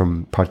mantra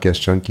from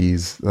Podcast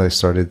Junkies that I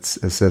started.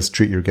 It says,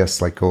 treat your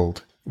guests like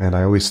gold. And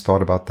I always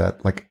thought about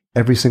that, like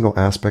every single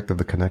aspect of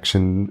the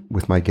connection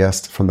with my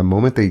guest, from the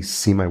moment they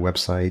see my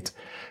website,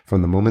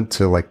 from the moment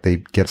to like they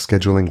get a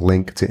scheduling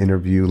link to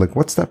interview, like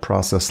what's that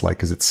process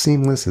like? Is it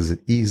seamless? Is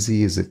it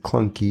easy? Is it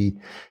clunky?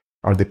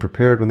 Are they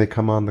prepared when they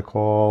come on the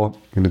call?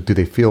 Do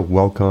they feel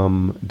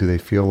welcome? Do they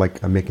feel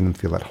like I'm making them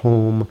feel at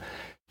home?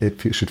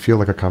 It should feel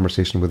like a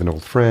conversation with an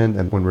old friend.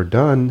 And when we're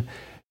done,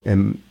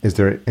 is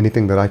there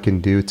anything that I can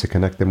do to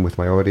connect them with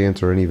my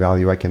audience, or any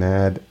value I can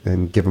add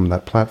and give them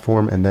that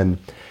platform? And then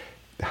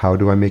how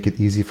do I make it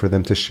easy for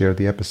them to share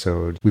the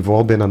episode? We've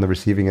all been on the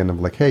receiving end of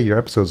like, hey, your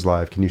episode's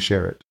live. Can you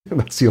share it? And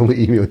that's the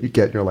only email you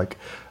get. You're like,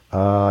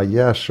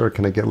 yeah, sure.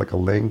 Can I get like a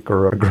link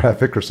or a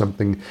graphic or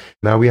something?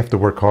 Now we have to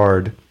work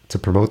hard to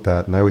promote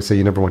that. And I always say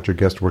you never want your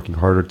guest working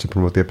harder to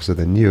promote the episode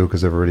than you,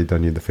 because they've already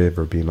done you the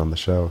favor of being on the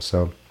show.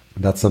 So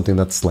that's something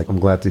that's like, I'm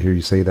glad to hear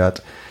you say that.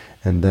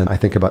 And then I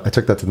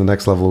took that to the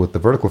next level with the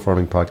Vertical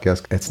Farming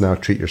podcast. It's now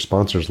treat your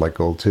sponsors like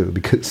gold too,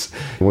 because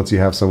once you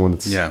have someone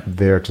that's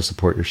there to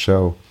support your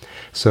show.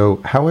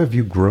 So how have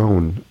you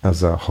grown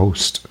as a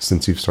host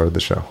since you've started the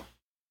show?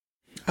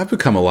 I've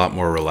become a lot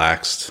more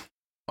relaxed.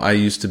 I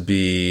used to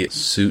be a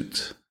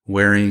suit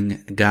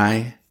wearing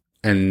guy,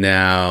 and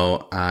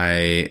now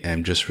I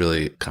am just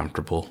really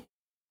comfortable.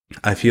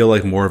 I feel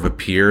like more of a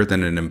peer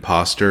than an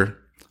imposter.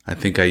 I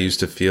think I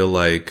used to feel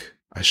like,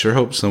 I sure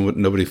hope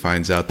nobody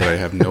finds out that I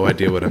have no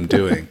idea what I'm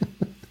doing.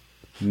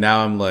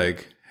 Now I'm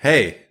like,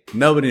 hey,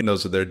 nobody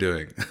knows what they're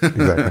doing.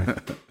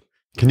 Exactly.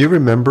 Can you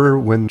remember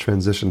when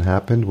transition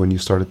happened, when you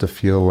started to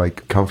feel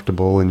like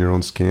comfortable in your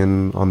own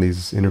skin on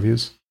these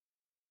interviews?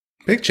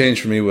 Big change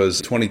for me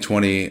was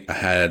 2020. I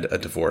had a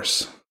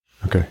divorce.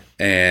 Okay.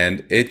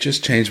 And it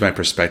just changed my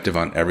perspective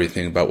on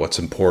everything about what's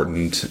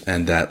important,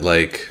 and that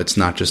like, it's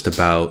not just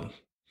about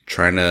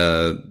trying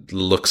to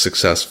look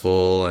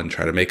successful and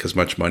try to make as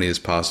much money as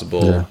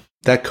possible. Yeah.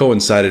 That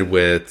coincided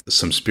with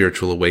some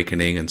spiritual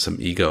awakening and some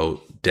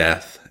ego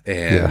death.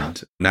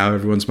 And now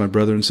everyone's my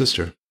brother and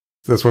sister.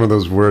 That's one of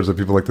those words that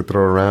people like to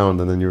throw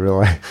around. And then you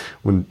realize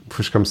when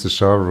push comes to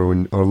shove, or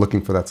when are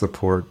looking for that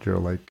support, you're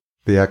like,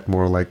 they act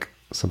more like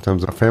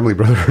sometimes a family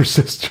brother or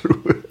sister.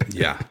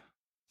 Yeah.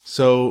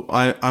 So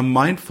I'm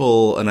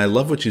mindful, and I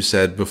love what you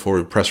said before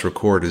we press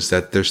record, is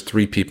that there's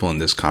three people in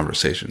this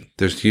conversation.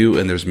 There's you,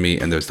 and there's me,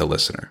 and there's the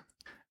listener.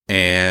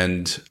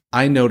 And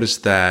I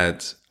noticed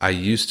that I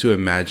used to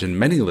imagine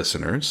many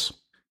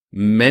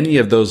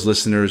of those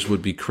listeners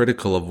would be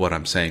critical of what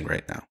I'm saying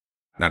right now.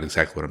 Not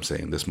exactly what I'm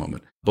saying in this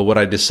moment. But what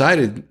I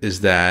decided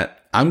is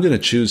that I'm going to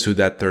choose who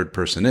that third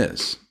person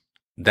is.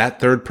 That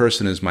third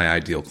person is my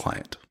ideal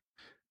client.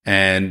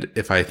 And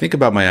if I think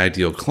about my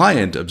ideal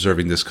client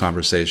observing this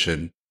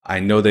conversation, I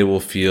know they will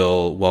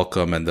feel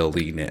welcome and they'll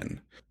lean in.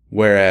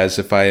 Whereas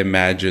if I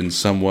imagine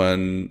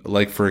someone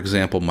like, for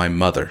example, my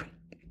mother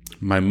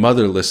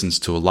listens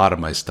to a lot of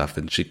my stuff,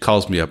 and she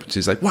calls me up and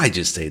she's like, why'd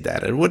you say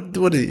that? And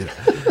what are you?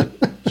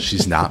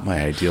 She's not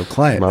my ideal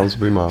client. Moms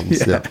be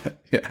moms.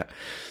 Yeah.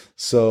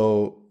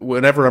 So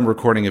whenever I'm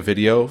recording a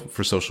video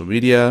for social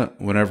media,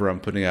 whenever I'm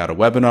putting out a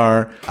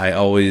webinar, I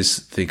always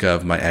think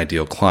of my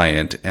ideal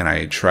client, and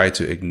I try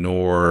to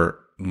ignore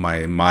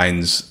my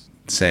mind's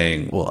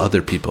saying, well,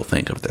 other people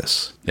think of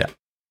this. Yeah.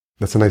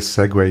 That's a nice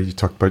segue. You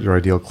talked about your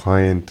ideal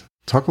client.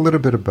 Talk a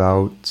little bit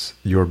about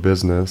your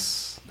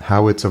business,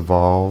 how it's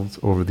evolved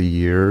over the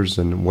years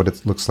and what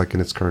it looks like in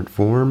its current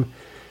form,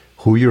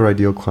 who your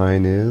ideal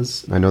client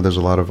is. I know there's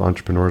a lot of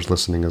entrepreneurs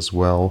listening as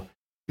well.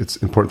 It's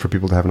important for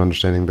people to have an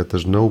understanding that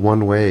there's no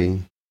one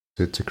way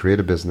to create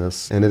a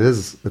business. And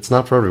it's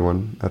not for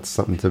everyone. That's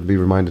something to be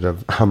reminded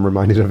of. I'm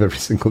reminded of every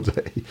single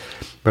day.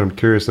 But I'm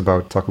curious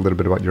talk a little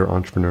bit about your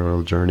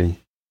entrepreneurial journey.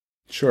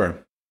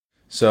 Sure.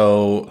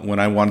 So when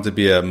I wanted to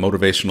be a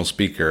motivational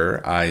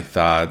speaker, I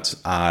thought,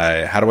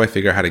 how do I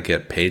figure out how to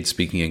get paid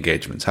speaking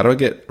engagements? How do I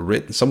get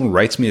written? Someone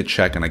writes me a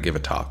check and I give a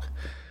talk.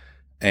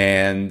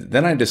 And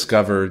then I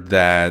discovered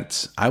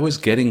that I was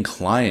getting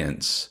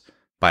clients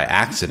by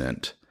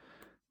accident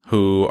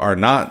who are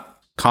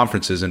not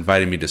conferences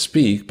inviting me to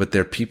speak, but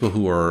they're people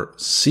who are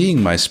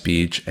seeing my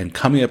speech and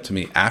coming up to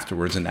me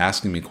afterwards and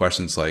asking me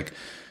questions like,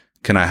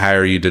 can I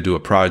hire you to do a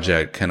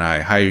project? Can I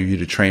hire you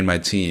to train my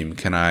team?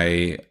 Can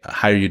I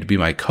hire you to be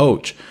my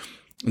coach?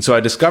 And so I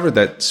discovered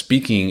that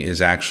speaking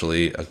is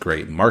actually a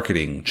great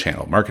marketing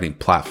channel, marketing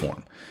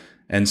platform.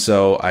 And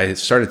so I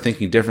started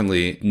thinking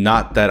differently,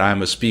 not that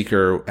I'm a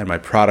speaker and my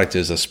product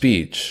is a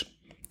speech.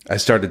 I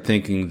started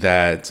thinking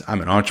that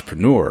I'm an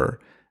entrepreneur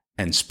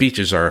and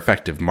speeches are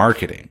effective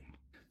marketing.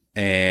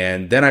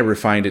 And then I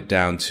refined it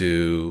down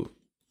to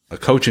a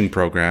coaching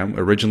program.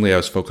 Originally, I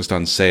was focused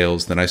on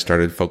sales. Then I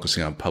started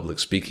focusing on public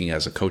speaking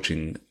as a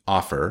coaching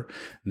offer.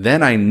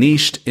 Then I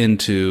niched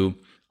into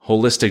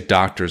holistic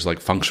doctors like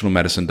functional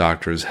medicine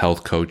doctors,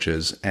 health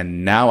coaches.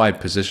 And now I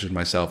position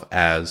myself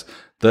as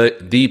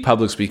the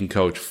public speaking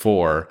coach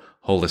for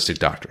holistic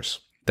doctors.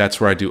 That's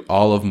where I do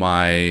all of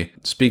my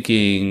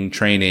speaking,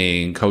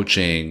 training,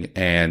 coaching,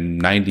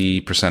 and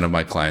 90% of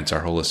my clients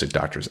are holistic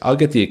doctors. I'll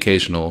get the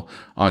occasional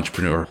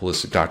entrepreneur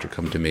holistic doctor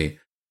come to me.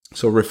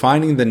 So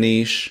refining the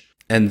niche,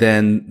 and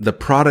then the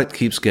product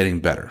keeps getting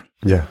better.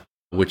 Yeah.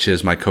 Which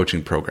is my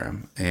coaching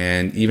program.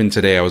 And even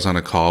today I was on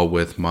a call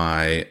with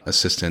my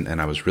assistant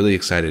and I was really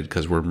excited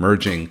because we're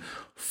merging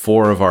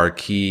 4 of our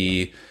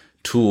key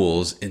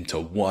tools into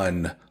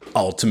one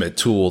ultimate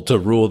tool to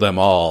rule them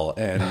all.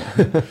 And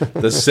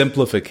the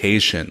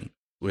simplification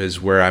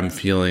is where I'm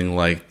feeling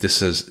like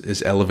this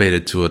is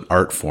elevated to an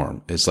art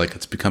form. It's like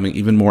it's becoming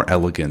even more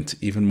elegant,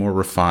 even more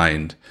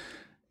refined.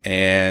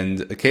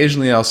 And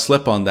occasionally I'll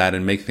slip on that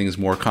and make things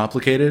more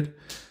complicated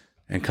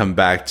and come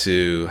back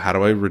to how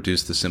do I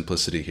reduce the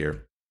simplicity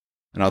here?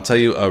 And I'll tell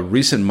you a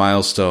recent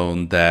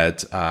milestone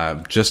that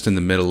I'm just in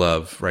the middle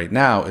of right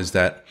now is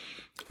that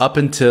up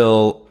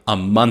until a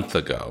month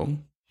ago,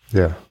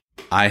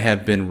 I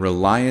have been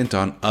reliant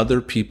on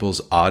other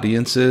people's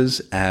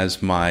audiences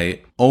as my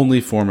only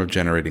form of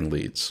generating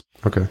leads.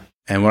 Okay.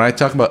 And when I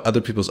talk about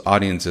other people's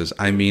audiences,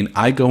 I mean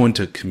I go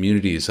into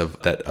communities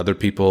that other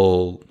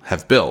people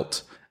have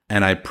built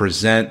and I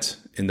present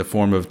in the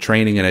form of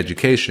training and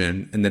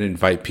education and then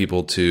invite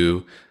people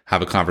to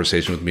have a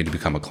conversation with me to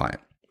become a client.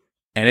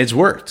 And it's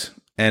worked.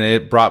 And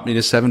it brought me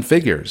to 7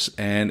 figures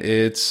and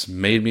it's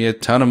made me a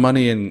ton of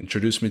money and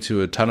introduced me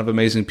to a ton of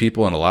amazing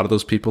people. And a lot of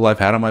those people I've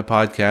had on my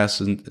podcast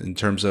in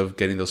terms of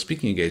getting those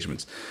speaking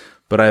engagements.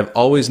 But I've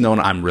always known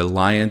I'm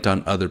reliant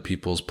on other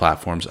people's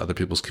platforms, other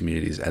people's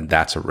communities, and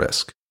that's a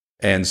risk.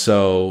 And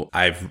so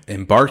I've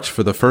embarked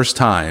for the first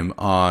time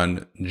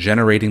on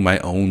generating my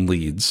own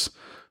leads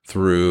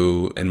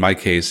through, in my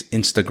case,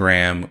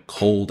 Instagram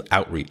cold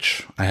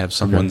outreach. I have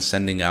someone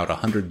sending out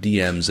 100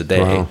 DMs a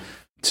day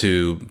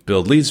to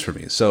build leads for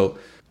me. So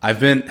I've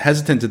been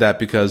hesitant to that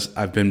because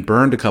I've been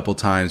burned a couple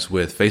times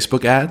with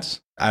Facebook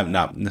ads. I'm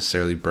not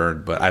necessarily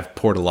burned, but I've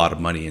poured a lot of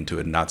money into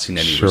it and not seen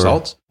any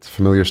results. It's a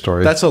familiar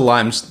story. That's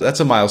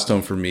a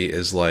milestone for me,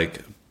 is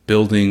like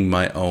building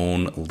my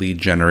own lead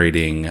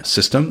generating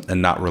system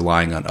and not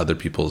relying on other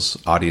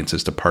people's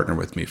audiences to partner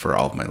with me for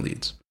all of my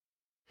leads.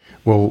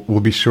 Well, we'll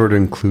be sure to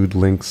include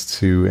links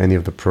to any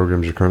of the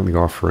programs you're currently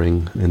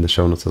offering in the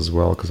show notes as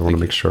well, because I want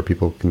to make sure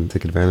people can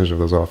take advantage of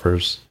those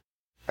offers.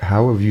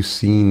 How have you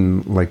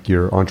seen like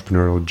your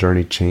entrepreneurial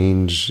journey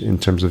change in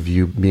terms of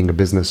you being a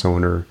business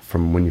owner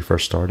from when you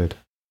first started?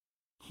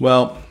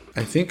 Well,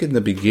 I think in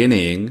the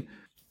beginning,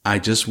 I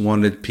just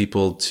wanted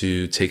people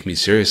to take me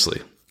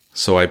seriously.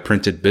 So I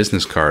printed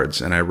business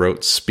cards and I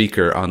wrote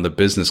speaker on the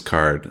business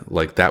card,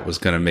 like that was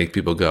going to make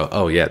people go,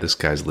 oh yeah, this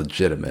guy's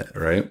legitimate,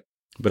 right?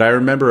 But I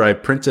remember I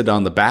printed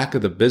on the back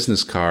of the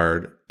business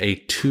card a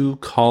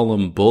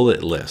 2-column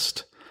bullet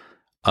list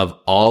of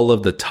all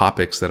of the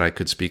topics that I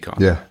could speak on.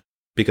 Yeah.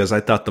 Because I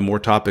thought the more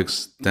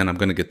topics, then I'm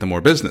going to get the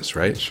more business,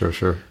 right?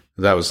 Sure.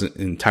 That was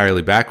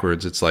entirely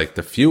backwards. It's like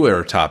the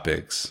fewer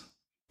topics,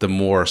 the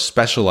more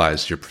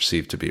specialized you're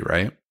perceived to be,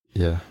 right?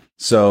 Yeah.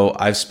 So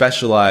I've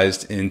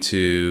specialized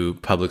into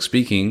public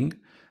speaking.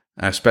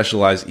 I've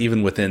specialized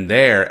even within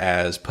there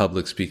as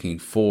public speaking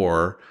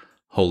for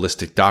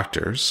holistic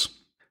doctors.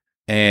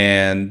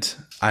 And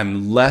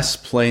I'm less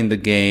playing the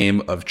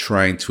game of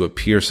trying to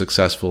appear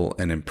successful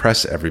and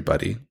impress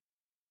everybody.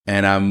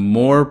 And I'm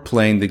more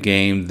playing the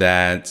game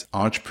that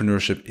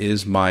entrepreneurship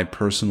is my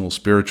personal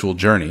spiritual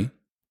journey.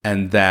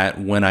 And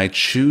that when I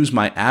choose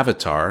my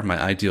avatar, my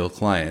ideal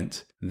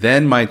client,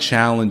 then my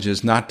challenge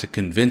is not to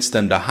convince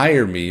them to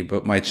hire me,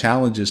 but my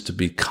challenge is to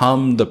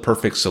become the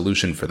perfect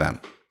solution for them.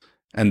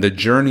 And the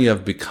journey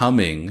of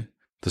becoming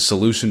the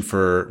solution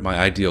for my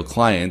ideal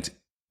client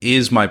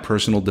is my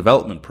personal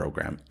development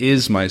program,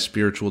 is my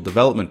spiritual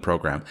development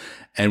program.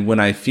 And when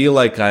I feel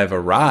like I've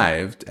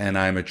arrived and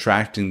I'm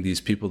attracting these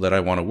people that I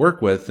want to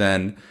work with,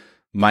 then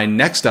my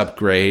next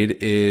upgrade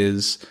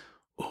is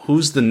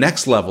who's the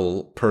next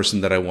level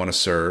person that I want to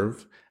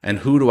serve and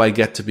who do I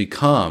get to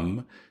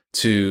become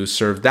to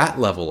serve that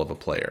level of a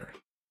player.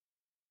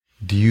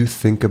 Do you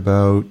think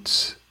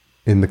about,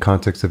 in the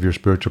context of your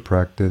spiritual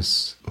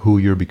practice, who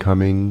you're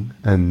becoming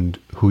and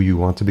who you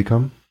want to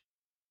become?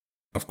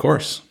 Of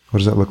course. What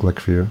does that look like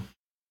for you?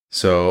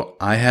 So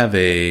I have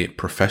a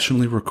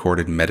professionally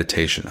recorded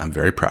meditation I'm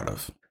very proud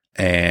of.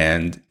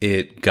 And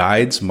it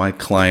guides my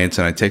clients,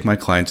 and I take my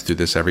clients through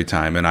this every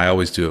time, and I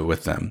always do it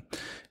with them.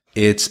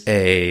 It's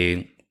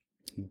a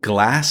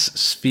glass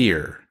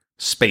sphere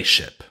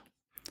spaceship.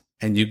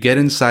 and you get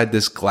inside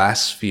this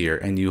glass sphere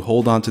and you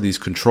hold on to these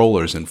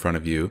controllers in front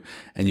of you,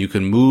 and you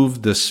can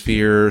move the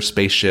sphere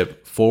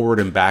spaceship forward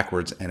and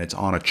backwards, and it's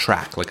on a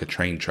track, like a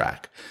train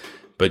track.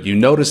 But you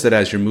notice that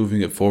as you're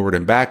moving it forward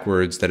and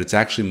backwards, that it's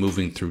actually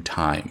moving through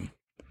time.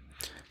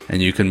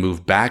 And you can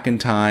move back in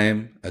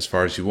time as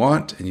far as you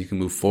want, and you can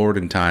move forward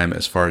in time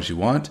as far as you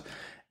want.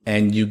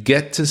 And you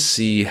get to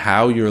see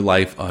how your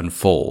life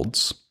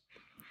unfolds.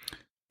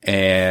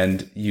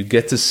 And you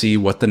get to see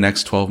what the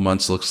next 12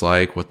 months looks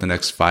like, what the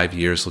next 5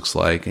 years looks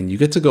like. And you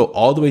get to go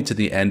all the way to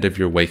the end of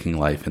your waking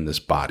life in this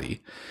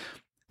body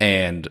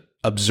and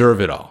observe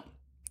it all.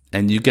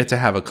 And you get to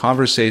have a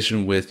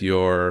conversation with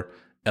your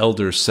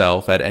elder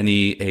self at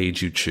any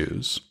age you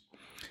choose.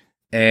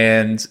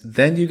 And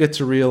then you get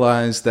to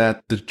realize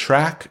that the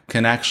track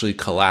can actually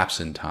collapse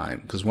in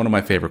time. Because one of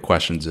my favorite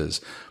questions is,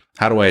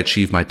 how do I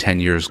achieve my 10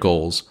 years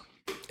goals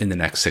in the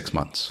next 6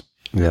 months?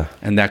 Yeah.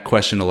 And that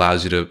question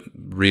allows you to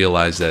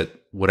realize that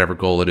whatever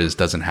goal it is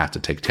doesn't have to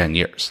take 10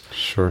 years.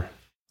 Sure.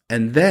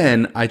 And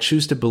then I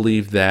choose to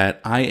believe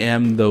that I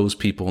am those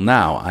people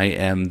now. I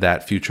am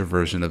that future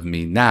version of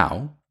me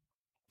now.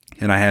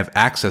 And I have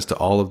access to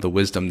all of the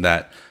wisdom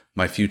that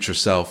my future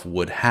self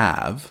would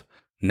have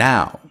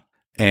now.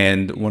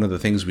 And one of the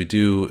things we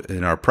do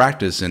in our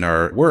practice, in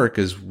our work,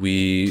 is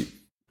we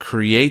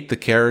create the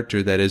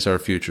character that is our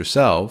future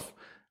self.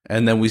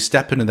 And then we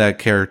step into that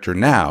character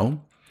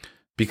now.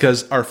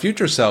 Because our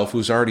future self,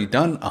 who's already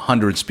done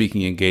 100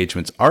 speaking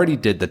engagements, already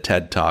did the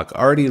TED Talk,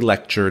 already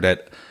lectured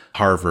at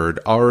Harvard,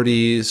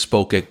 already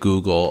spoke at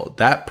Google,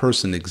 that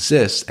person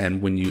exists.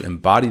 And when you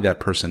embody that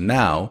person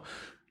now,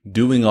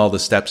 doing all the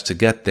steps to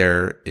get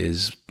there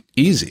is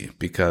easy.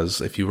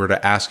 Because if you were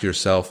to ask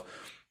yourself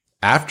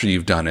after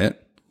you've done it,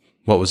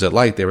 what was it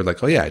like? They were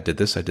like, oh yeah, I did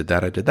this, I did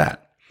that, I did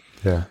that.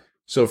 Yeah.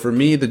 So for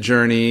me, the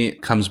journey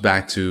comes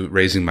back to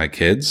raising my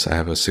kids. I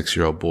have a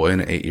 6-year-old boy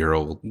and an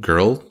 8-year-old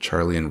girl,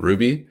 Charlie and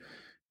Ruby.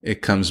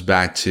 It comes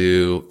back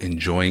to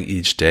enjoying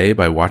each day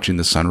by watching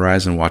the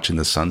sunrise and watching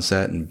the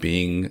sunset and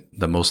being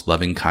the most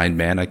loving, kind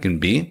man I can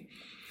be.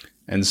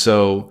 And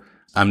so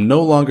I'm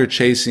no longer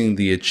chasing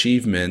the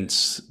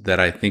achievements that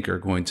I think are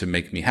going to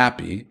make me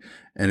happy,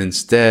 and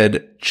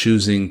instead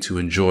choosing to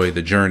enjoy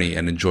the journey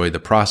and enjoy the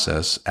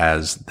process,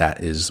 as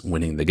that is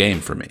winning the game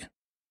for me.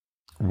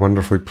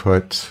 Wonderfully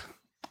put.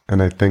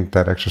 And I think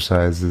that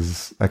exercise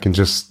is, I can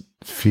just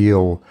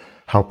feel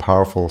how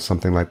powerful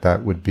something like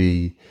that would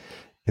be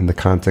in the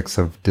context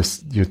of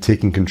just you're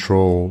taking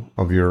control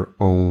of your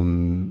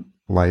own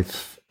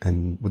life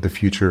and with the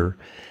future,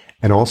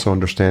 and also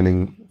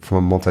understanding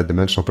from a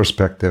multidimensional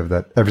perspective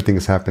that everything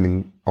is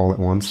happening all at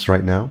once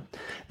right now.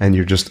 And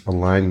you're just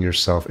aligning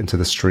yourself into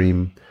the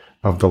stream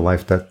of the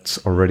life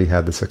that's already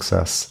had the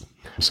success.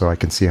 So I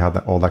can see how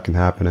that all that can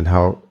happen and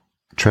how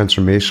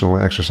transformational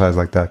an exercise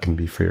like that can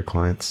be for your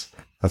clients.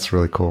 That's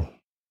really cool.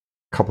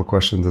 A couple of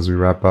questions as we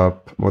wrap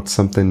up. What's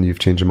something you've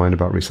changed your mind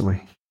about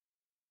recently?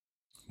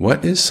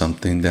 What is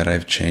something that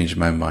I've changed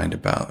my mind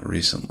about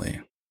recently?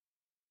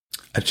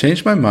 I've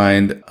changed my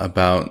mind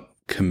about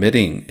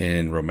committing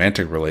in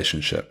romantic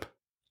relationship.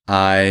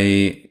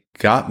 I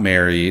got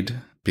married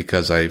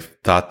because I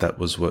thought that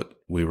was what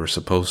we were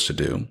supposed to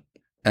do.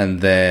 And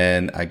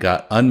then I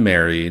got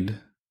unmarried,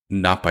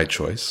 not by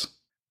choice.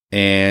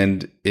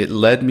 And it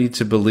led me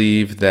to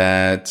believe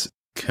that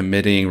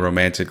committing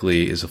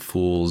romantically is a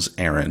fool's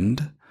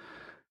errand.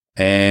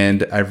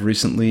 And I've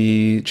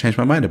recently changed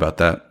my mind about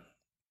that.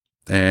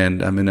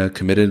 And I'm in a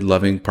committed,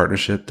 loving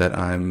partnership that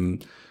I'm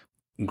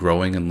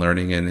growing and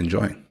learning and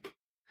enjoying.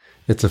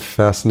 It's a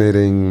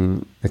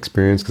fascinating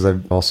experience because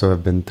I've also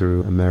have been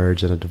through a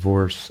marriage and a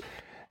divorce.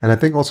 And I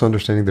think also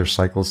understanding there's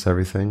cycles to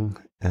everything,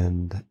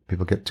 and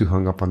people get too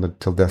hung up on the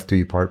till death do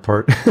you part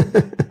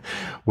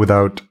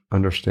without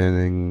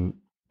understanding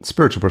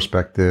spiritual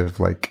perspective.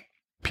 Like,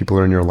 people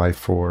are in your life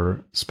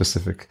for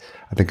specific,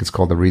 I think it's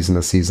called a reason,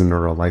 a season,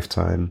 or a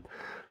lifetime,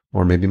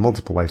 or maybe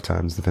multiple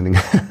lifetimes, depending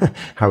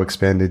how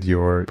expanded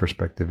your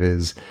perspective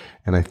is.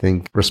 And I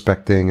think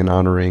respecting and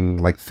honoring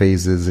like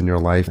phases in your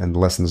life and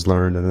lessons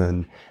learned,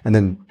 and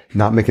then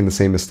not making the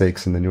same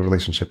mistakes in the new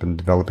relationship and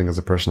developing as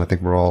a person. I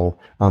think we're all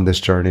on this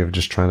journey of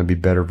just trying to be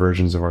better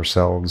versions of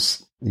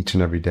ourselves each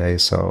and every day.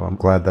 So I'm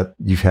glad that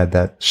you've had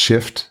that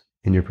shift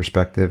in your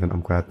perspective, and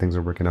I'm glad things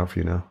are working out for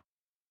you now.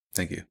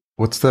 Thank you.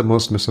 What's the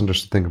most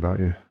misunderstood thing about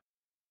you?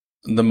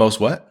 The most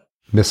what?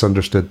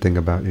 Misunderstood thing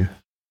about you.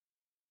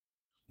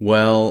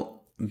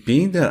 Well,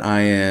 being that I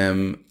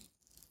am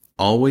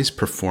always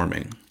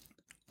performing,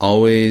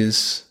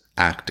 always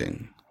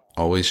acting,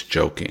 always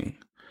joking,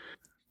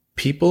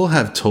 people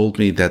have told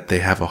me that they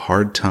have a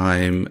hard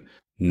time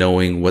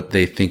knowing what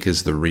they think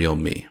is the real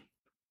me.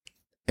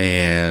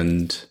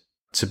 And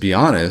to be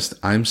honest,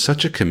 I'm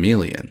such a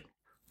chameleon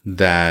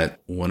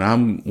that when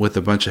I'm with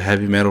a bunch of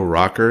heavy metal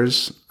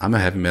rockers, I'm a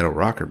heavy metal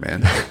rocker,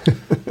 man.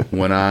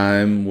 When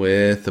I'm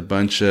with a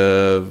bunch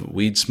of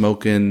weed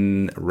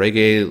smoking,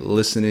 reggae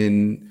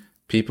listening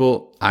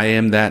people, I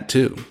am that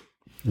too.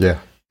 Yeah.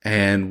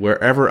 And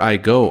wherever I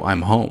go,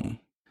 I'm home.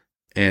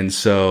 And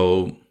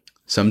so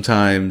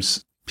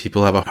sometimes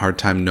people have a hard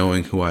time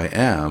knowing who I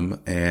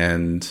am.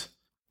 And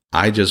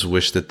I just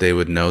wish that they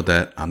would know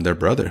that I'm their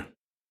brother.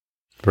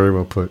 Very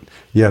well put.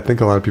 Yeah, I think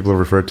a lot of people have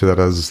referred to that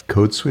as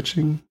code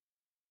switching.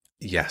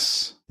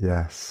 Yes.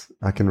 Yes,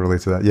 I can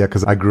relate to that. Yeah,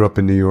 because I grew up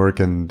in New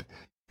York, and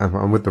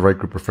I'm with the right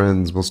group of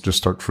friends, we'll just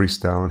start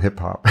freestyle and hip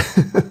hop.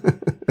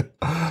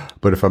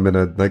 But if I'm in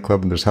a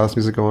nightclub and there's house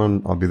music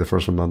going, I'll be the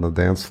first one on the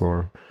dance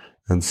floor.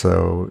 And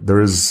so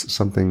there is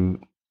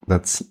something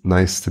that's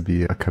nice to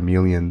be a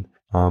chameleon.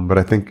 But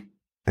I think,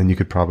 and you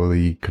could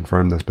probably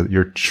confirm this, but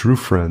your true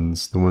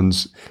friends, the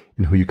ones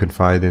in who you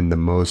confide in the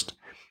most,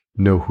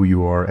 know who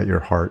you are at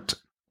your heart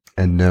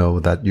and know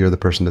that you're the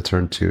person to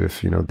turn to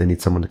if, they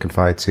need someone to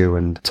confide to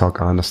and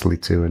talk honestly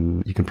to.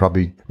 And you can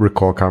probably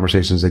recall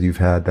conversations that you've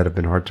had that have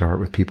been heart to heart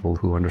with people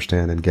who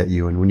understand and get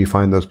you. And when you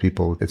find those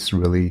people, it's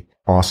really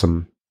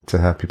awesome to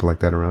have people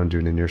like that around you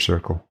and in your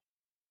circle.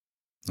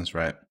 That's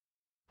right.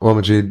 Well,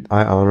 Majid,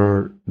 I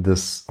honor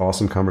this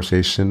awesome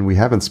conversation. We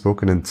haven't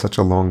spoken in such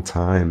a long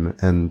time.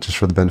 And just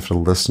for the benefit of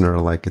the listener,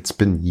 it's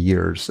been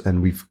years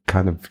and we've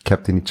kind of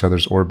kept in each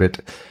other's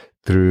orbit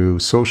through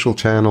social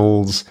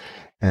channels.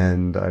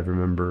 And I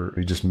remember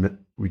we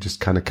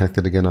just kind of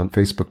connected again on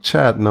Facebook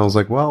chat. And I was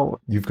like,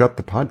 well, you've got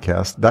the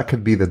podcast. That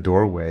could be the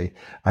doorway,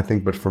 I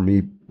think. But for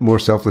me, more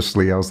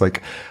selfishly, I was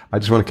like, I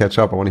just want to catch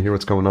up. I want to hear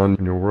what's going on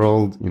in your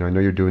world. I know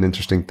you're doing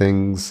interesting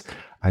things.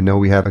 I know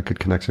we had a good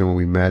connection when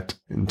we met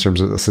in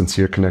terms of a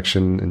sincere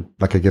connection. And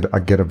I get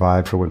a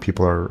vibe for when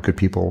people are good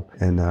people.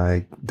 And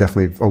I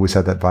definitely have always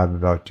had that vibe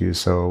about you.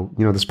 So,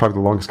 this is probably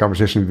the longest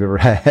conversation we've ever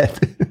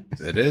had.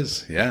 It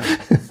is. Yeah.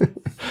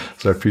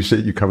 So I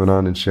appreciate you coming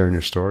on and sharing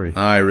your story.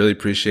 I really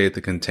appreciate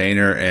the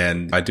container.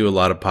 And I do a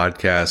lot of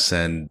podcasts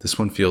and this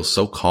one feels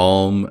so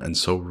calm and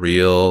so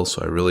real.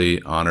 So I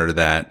really honor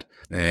that.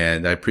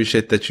 And I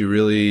appreciate that you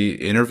really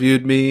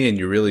interviewed me and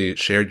you really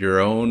shared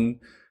your own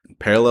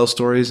parallel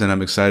stories. And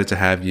I'm excited to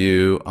have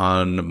you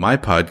on my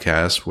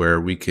podcast where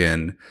we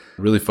can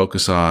really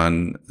focus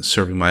on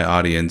serving my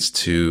audience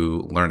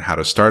to learn how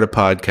to start a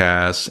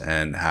podcast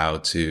and how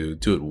to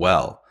do it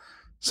well.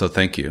 So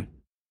thank you.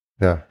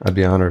 Yeah, I'd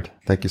be honored.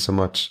 Thank you so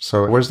much.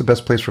 So where's the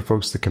best place for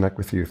folks to connect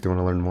with you if they want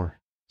to learn more?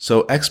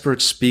 So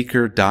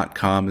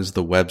expertspeaker.com is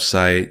the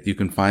website. You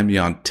can find me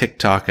on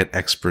TikTok at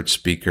Expert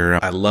Speaker.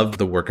 I love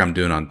the work I'm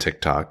doing on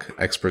TikTok,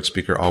 Expert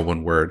Speaker, all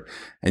one word.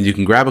 And you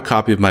can grab a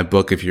copy of my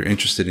book if you're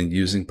interested in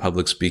using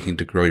public speaking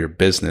to grow your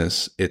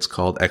business. It's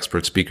called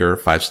Expert Speaker,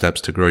 5 Steps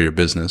to Grow Your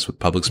Business with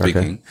Public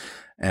Speaking. Okay.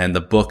 And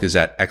the book is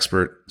at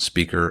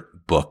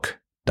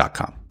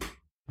expertspeakerbook.com.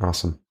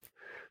 Awesome.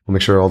 We'll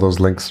make sure all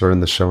those links are in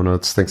the show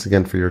notes. Thanks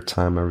again for your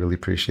time. I really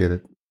appreciate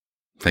it.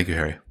 Thank you,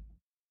 Harry.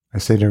 I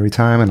say it every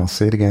time, and I'll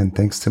say it again.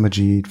 Thanks to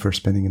Majid for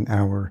spending an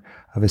hour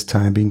of his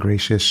time being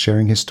gracious,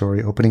 sharing his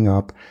story, opening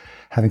up,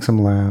 having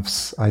some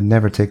laughs. I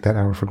never take that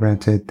hour for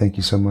granted. Thank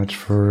you so much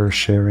for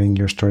sharing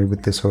your story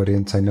with this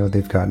audience. I know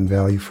they've gotten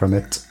value from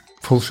it.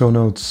 Full show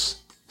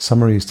notes,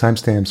 summaries,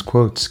 timestamps,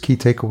 quotes, key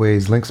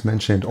takeaways, links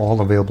mentioned, all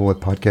available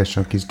at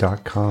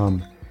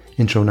podcastjunkies.com.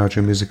 Intro and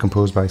outro music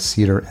composed by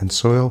Cedar and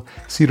Soil.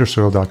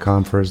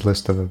 cedarsoil.com for his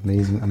list of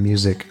amazing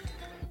music.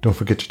 Don't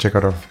forget to check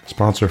out our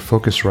sponsor,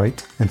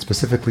 Focusrite, and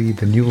specifically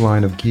the new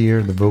line of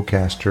gear, the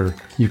Vocaster.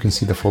 You can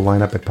see the full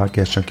lineup at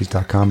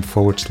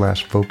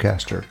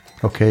podcastjunkies.com/Vocaster.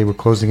 Okay, we're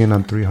closing in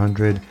on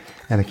 300,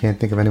 and I can't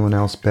think of anyone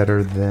else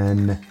better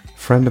than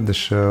friend of the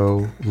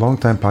show,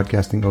 longtime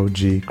podcasting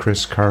OG,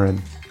 Chris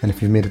Curran. And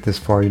if you've made it this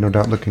far, you're no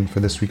doubt looking for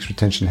this week's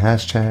retention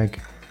hashtag.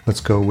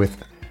 Let's go with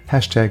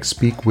hashtag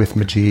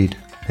 #SpeakWithMajid.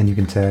 And you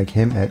can tag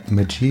him at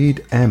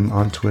MajidM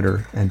on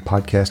Twitter and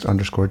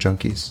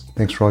podcast_junkies.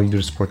 Thanks for all you do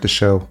to support the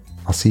show.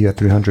 I'll see you at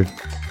 300.